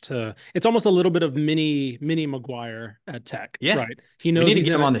approach to, it's almost a little bit of mini McGuire at Tech. Yeah. Right. He knows we need to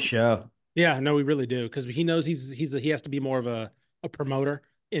get him on the show. Yeah, no, we really do. Because he knows he has to be more of a promoter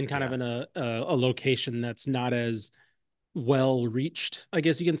in kind of in a location that's not as well reached, I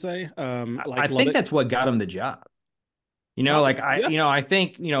guess you can say. I think that's what got him the job. I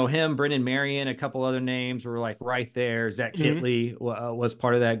think, him, Brendan Marion, a couple other names were like right there. Zach Kitley was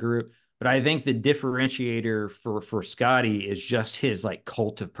part of that group. But I think the differentiator for Scotty is just his like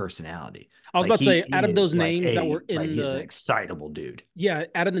cult of personality. I was about to say, out of those names that were in he's an excitable dude. Yeah,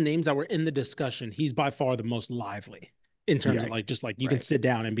 out of the names that were in the discussion, he's by far the most lively in terms of like just like you can sit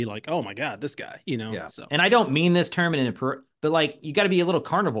down and be like, oh my God, this guy, Yeah. So, and I don't mean this term but like you got to be a little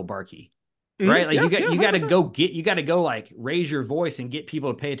carnival barky. Right. Like you got to go like raise your voice and get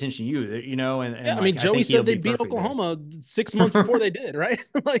people to pay attention to you, and I mean, Joey said they beat Oklahoma 6 months before they did. Right.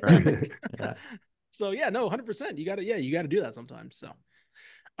 Yeah. So yeah, no, 100%. You got to do that sometimes. So,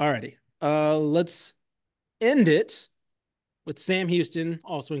 alrighty. Let's end it with Sam Houston,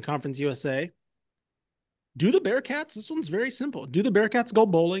 also in Conference USA. Do the Bearcats, this one's very simple. Do the Bearcats go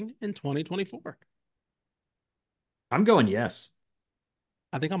bowling in 2024? I'm going yes.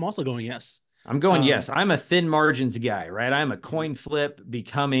 I think I'm also going yes. I'm going, Um, yes. I'm a thin margins guy, right? I'm a coin flip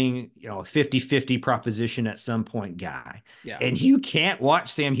becoming, a 50-50 proposition at some point guy. yeah. And you can't watch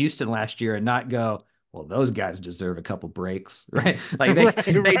Sam Houston last year and not go, well, those guys deserve a couple breaks, right? Like Right,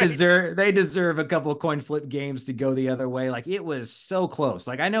 they right. deserve a couple of coin flip games to go the other way. Like it was so close.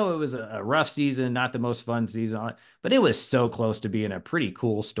 Like I know it was a rough season, not the most fun season, but it was so close to being a pretty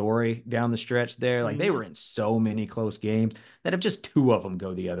cool story down the stretch there. Like they Mhm. were in so many close games that if just two of them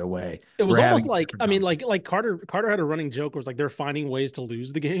go the other way, It was we're almost having a like, different I mean, conversation. like Carter had a running joke where it's like they're finding ways to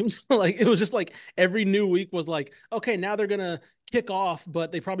lose the games. Like it was just like every new week was like, okay, now they're gonna kick off,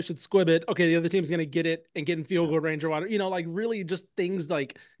 but they probably should squib it. Okay, the other team's gonna get it and get in field Yeah. goal range or whatever. Like really just things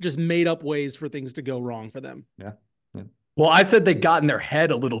like just made up ways for things to go wrong for them. Yeah. Yeah. Well, I said they got in their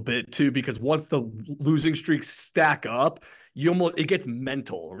head a little bit too, because once the losing streaks stack up, it gets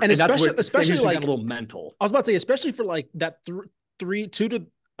mental, And and that's especially where Sam especially Houston got a like little mental. I was about to say, especially for like that three, two to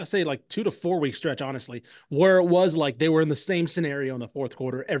I say like 2 to 4 week stretch, honestly, where it was like they were in the same scenario in the fourth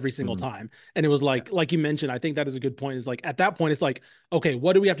quarter every single Mhm. time. And it was Yeah. like you mentioned, I think that is a good point. Is like at that point, it's like, okay,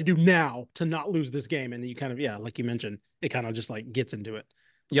 what do we have to do now to not lose this game? And you kind of, yeah, like you mentioned, it kind of just like gets into it.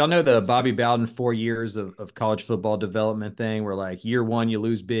 Y'all know the Bobby Bowden 4 years of college football development thing where like year one, you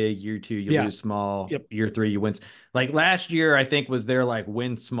lose big, year two, you Yeah. lose small, Yep. year three, you win. Like last year, I think was their like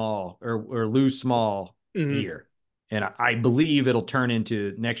win small or lose small Hmm. year. And I believe it'll turn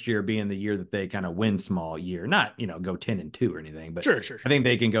into next year being the year that they kind of win small year, not, go 10-2 or anything, but Sure, sure, I sure. think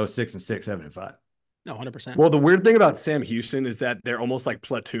they can go 6-6, 7-5. No, 100%. Well, the weird thing about Sam Houston is that they're almost like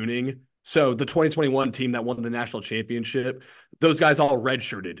platooning. So the 2021 team that won the national championship, those guys all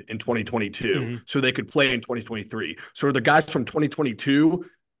redshirted in 2022, Hmm. so they could play in 2023. So the guys from 2022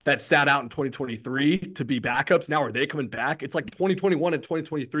 that sat out in 2023 to be backups, now are they coming back? It's like 2021 and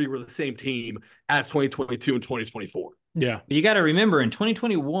 2023 were the same team as 2022 and 2024. Yeah. But you got to remember in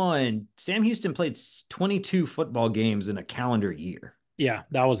 2021, Sam Houston played 22 football games in a calendar year. Yeah.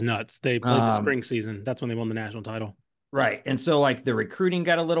 That was nuts. They played the Um, spring season. That's when they won the national title. Right. And so, like, the recruiting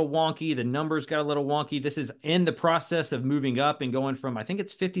got a little wonky, the numbers got a little wonky. This is in the process of moving up and going from, I think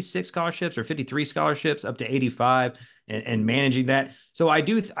it's 56 scholarships or 53 scholarships up to 85 and managing that. So I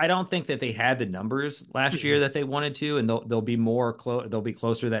don't think that they had the numbers last year Mhm. that they wanted to, and they'll be more close, they'll be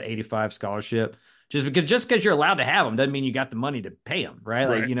closer to that 85 scholarship. Just because you're allowed to have them doesn't mean you got the money to pay them, right?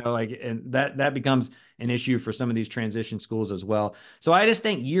 Like, Right. and that becomes an issue for some of these transition schools as well. So I just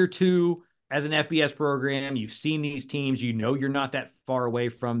think year two, as an FBS program, you've seen these teams, you're not that far away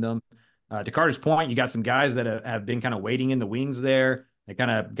from them. To Carter's point, you got some guys that have been kind of waiting in the wings there. They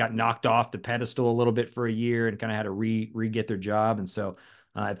kind of got knocked off the pedestal a little bit for a year and kind of had to re-get their job. And so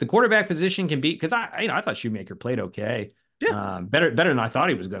if the quarterback position can be, because I thought Shoemaker played okay. Yeah. Better than I thought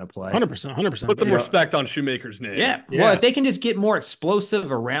he was going to play. 100%. Put 100%. some You know, respect on Shoemaker's name. yeah. Well, Yeah. if they can just get more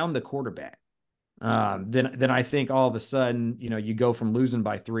explosive around the quarterback, then I think all of a sudden, you go from losing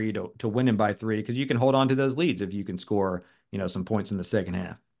by 3 to winning by 3 because you can hold on to those leads if you can score, some points in the second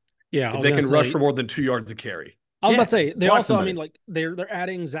half. Yeah. I If was they going to can rush say, for more than 2 yards a carry. I was about Yeah, to say they block also, I mean, somebody. like they're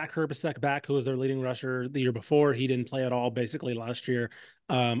adding Zach Herbisek back, who was their leading rusher the year before. He didn't play at all basically last year.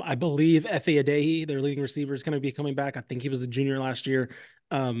 I believe Efe Adeyi, their leading receiver, is going to be coming back. I think he was a junior last year.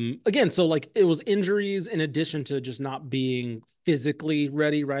 Again, so like it was injuries in addition to just not being physically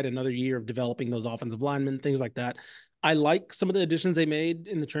ready, right? Another year of developing those offensive linemen, things like that. I like some of the additions they made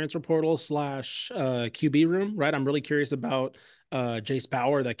in the transfer portal slash QB room, right? I'm really curious about Jace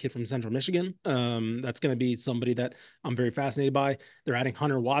Power, that kid from Central Michigan. That's going to be somebody that I'm very fascinated by. They're adding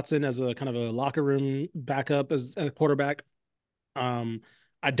Hunter Watson as a kind of a locker room backup as a quarterback. Um,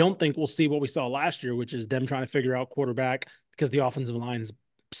 I don't think we'll see what we saw last year, which is them trying to figure out quarterback because the offensive line's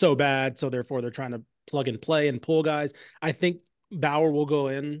so bad. So therefore, they're trying to plug and play and pull guys. I think Bauer will go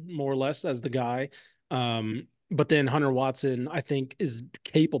in more or less as the guy. But then Hunter Watson, I think, is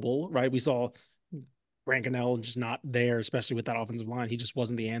capable, right? We saw Rankinell just not there, especially with that offensive line. He just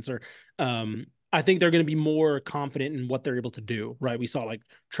wasn't the answer. I think they're going to be more confident in what they're able to do, right? We saw like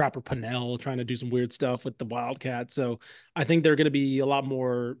Trapper Pennell trying to do some weird stuff with the Wildcats. So I think they're going to be a lot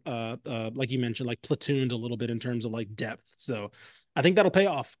more, like you mentioned, like platooned a little bit in terms of like depth. So I think that'll pay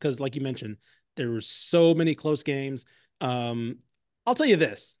off because, like you mentioned, there were so many close games. I'll tell you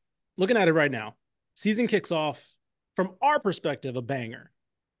this, looking at it right now, season kicks off from our perspective, a banger.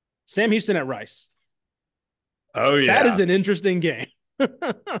 Sam Houston at Rice. Oh That is yeah. an interesting game.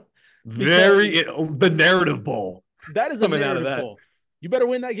 Very the narrative bowl That is a coming out of narrative that. bowl. You better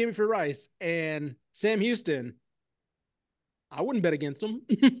win that game if you're Rice. And Sam Houston, I wouldn't bet against him.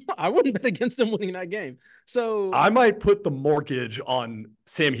 I wouldn't bet against him winning that game. So I might put the mortgage on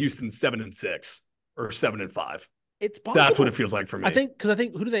Sam Houston 7-6 or 7-5. It's That's what possible. it feels like for I me. think because I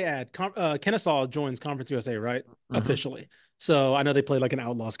think who do they add? Kennesaw joins Conference USA, right? Mm-hmm. Officially. So I know they played like an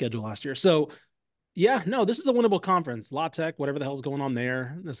outlaw schedule last year. So yeah, no, this is a winnable conference. La Tech, whatever the hell's going on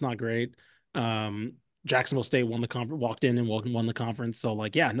there, that's not great. Um, Jacksonville State won the conference, walked in and won the conference. So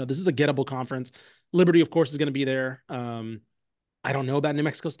like, yeah, no, this is a gettable conference. Liberty, of course, is going to be there. I don't know about New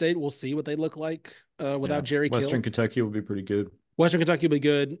Mexico State. We'll see what they look like Yeah. without Jerry Western Kill. Kentucky will be pretty good. Western Kentucky will be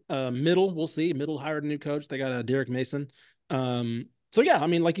good. Middle, we'll see. Middle hired a new coach. They got Derek Mason. So yeah, I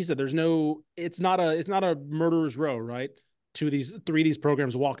mean, like you said, it's not a murderer's row, right? Three of these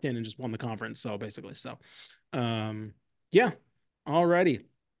programs walked in and just won the conference. So basically, um, yeah. Alrighty.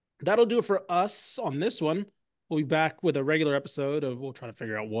 That'll do it for us on this one. We'll be back with a regular episode of we'll try to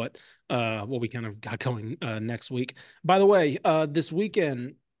figure out what we kind of got going next week. By the way, this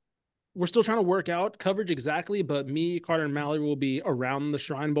weekend we're still trying to work out coverage exactly, but me, Carter, and Mallory will be around the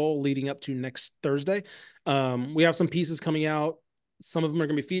Shrine Bowl leading up to next Thursday. We have some pieces coming out. Some of them are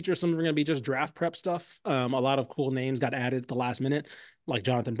going to be features. Some of them are going to be just draft prep stuff. A lot of cool names got added at the last minute, like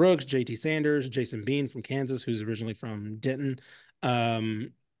Jonathan Brooks, JT Sanders, Jason Bean from Kansas, who's originally from Denton.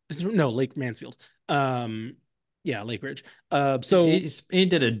 Um, no, Lake Mansfield. Yeah, Lake Ridge. So He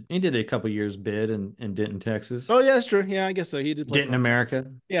did a couple years bid in Denton, Texas. oh yeah, that's true. Yeah, I guess so. He did play for Denton, Hot Texas.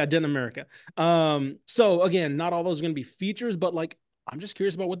 America. Yeah, Denton America. So again, not all those are going to be features, but like I'm just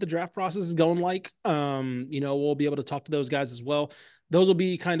curious about what the draft process is going like. We'll be able to talk to those guys as well. Those will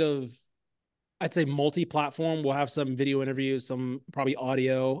be kind of, I'd say, multi-platform. We'll have some video interviews, some probably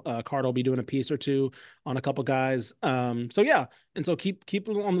audio. Card will be doing a piece or two on a couple guys. So yeah, and so keep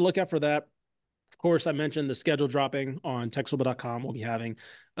on the lookout for that. Of course, I mentioned the schedule dropping on textfootball.com. We'll be having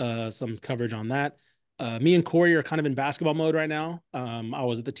some coverage on that. Me and Corey are kind of in basketball mode right now. I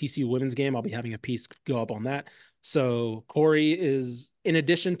was at the TCU women's game. I'll be having a piece go up on that. So Corey is, in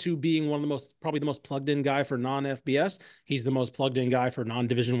addition to being probably the most plugged in guy for non-FBS, he's the most plugged in guy for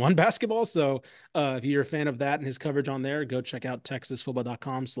non-Division One basketball. So if you're a fan of that and his coverage on there, go check out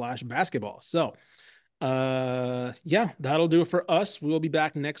texasfootball.com/basketball. So yeah, that'll do it for us. We'll be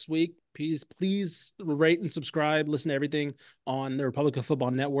back next week. Please rate and subscribe, listen to everything on the Republic of Football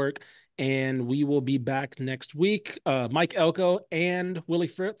Network, and we will be back next week. Mike Elko and Willie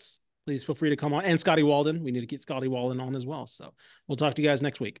Fritz, please feel free to come on, and Scotty Walden. We need to get Scotty Walden on as well. So we'll talk to you guys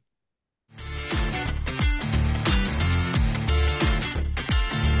next week.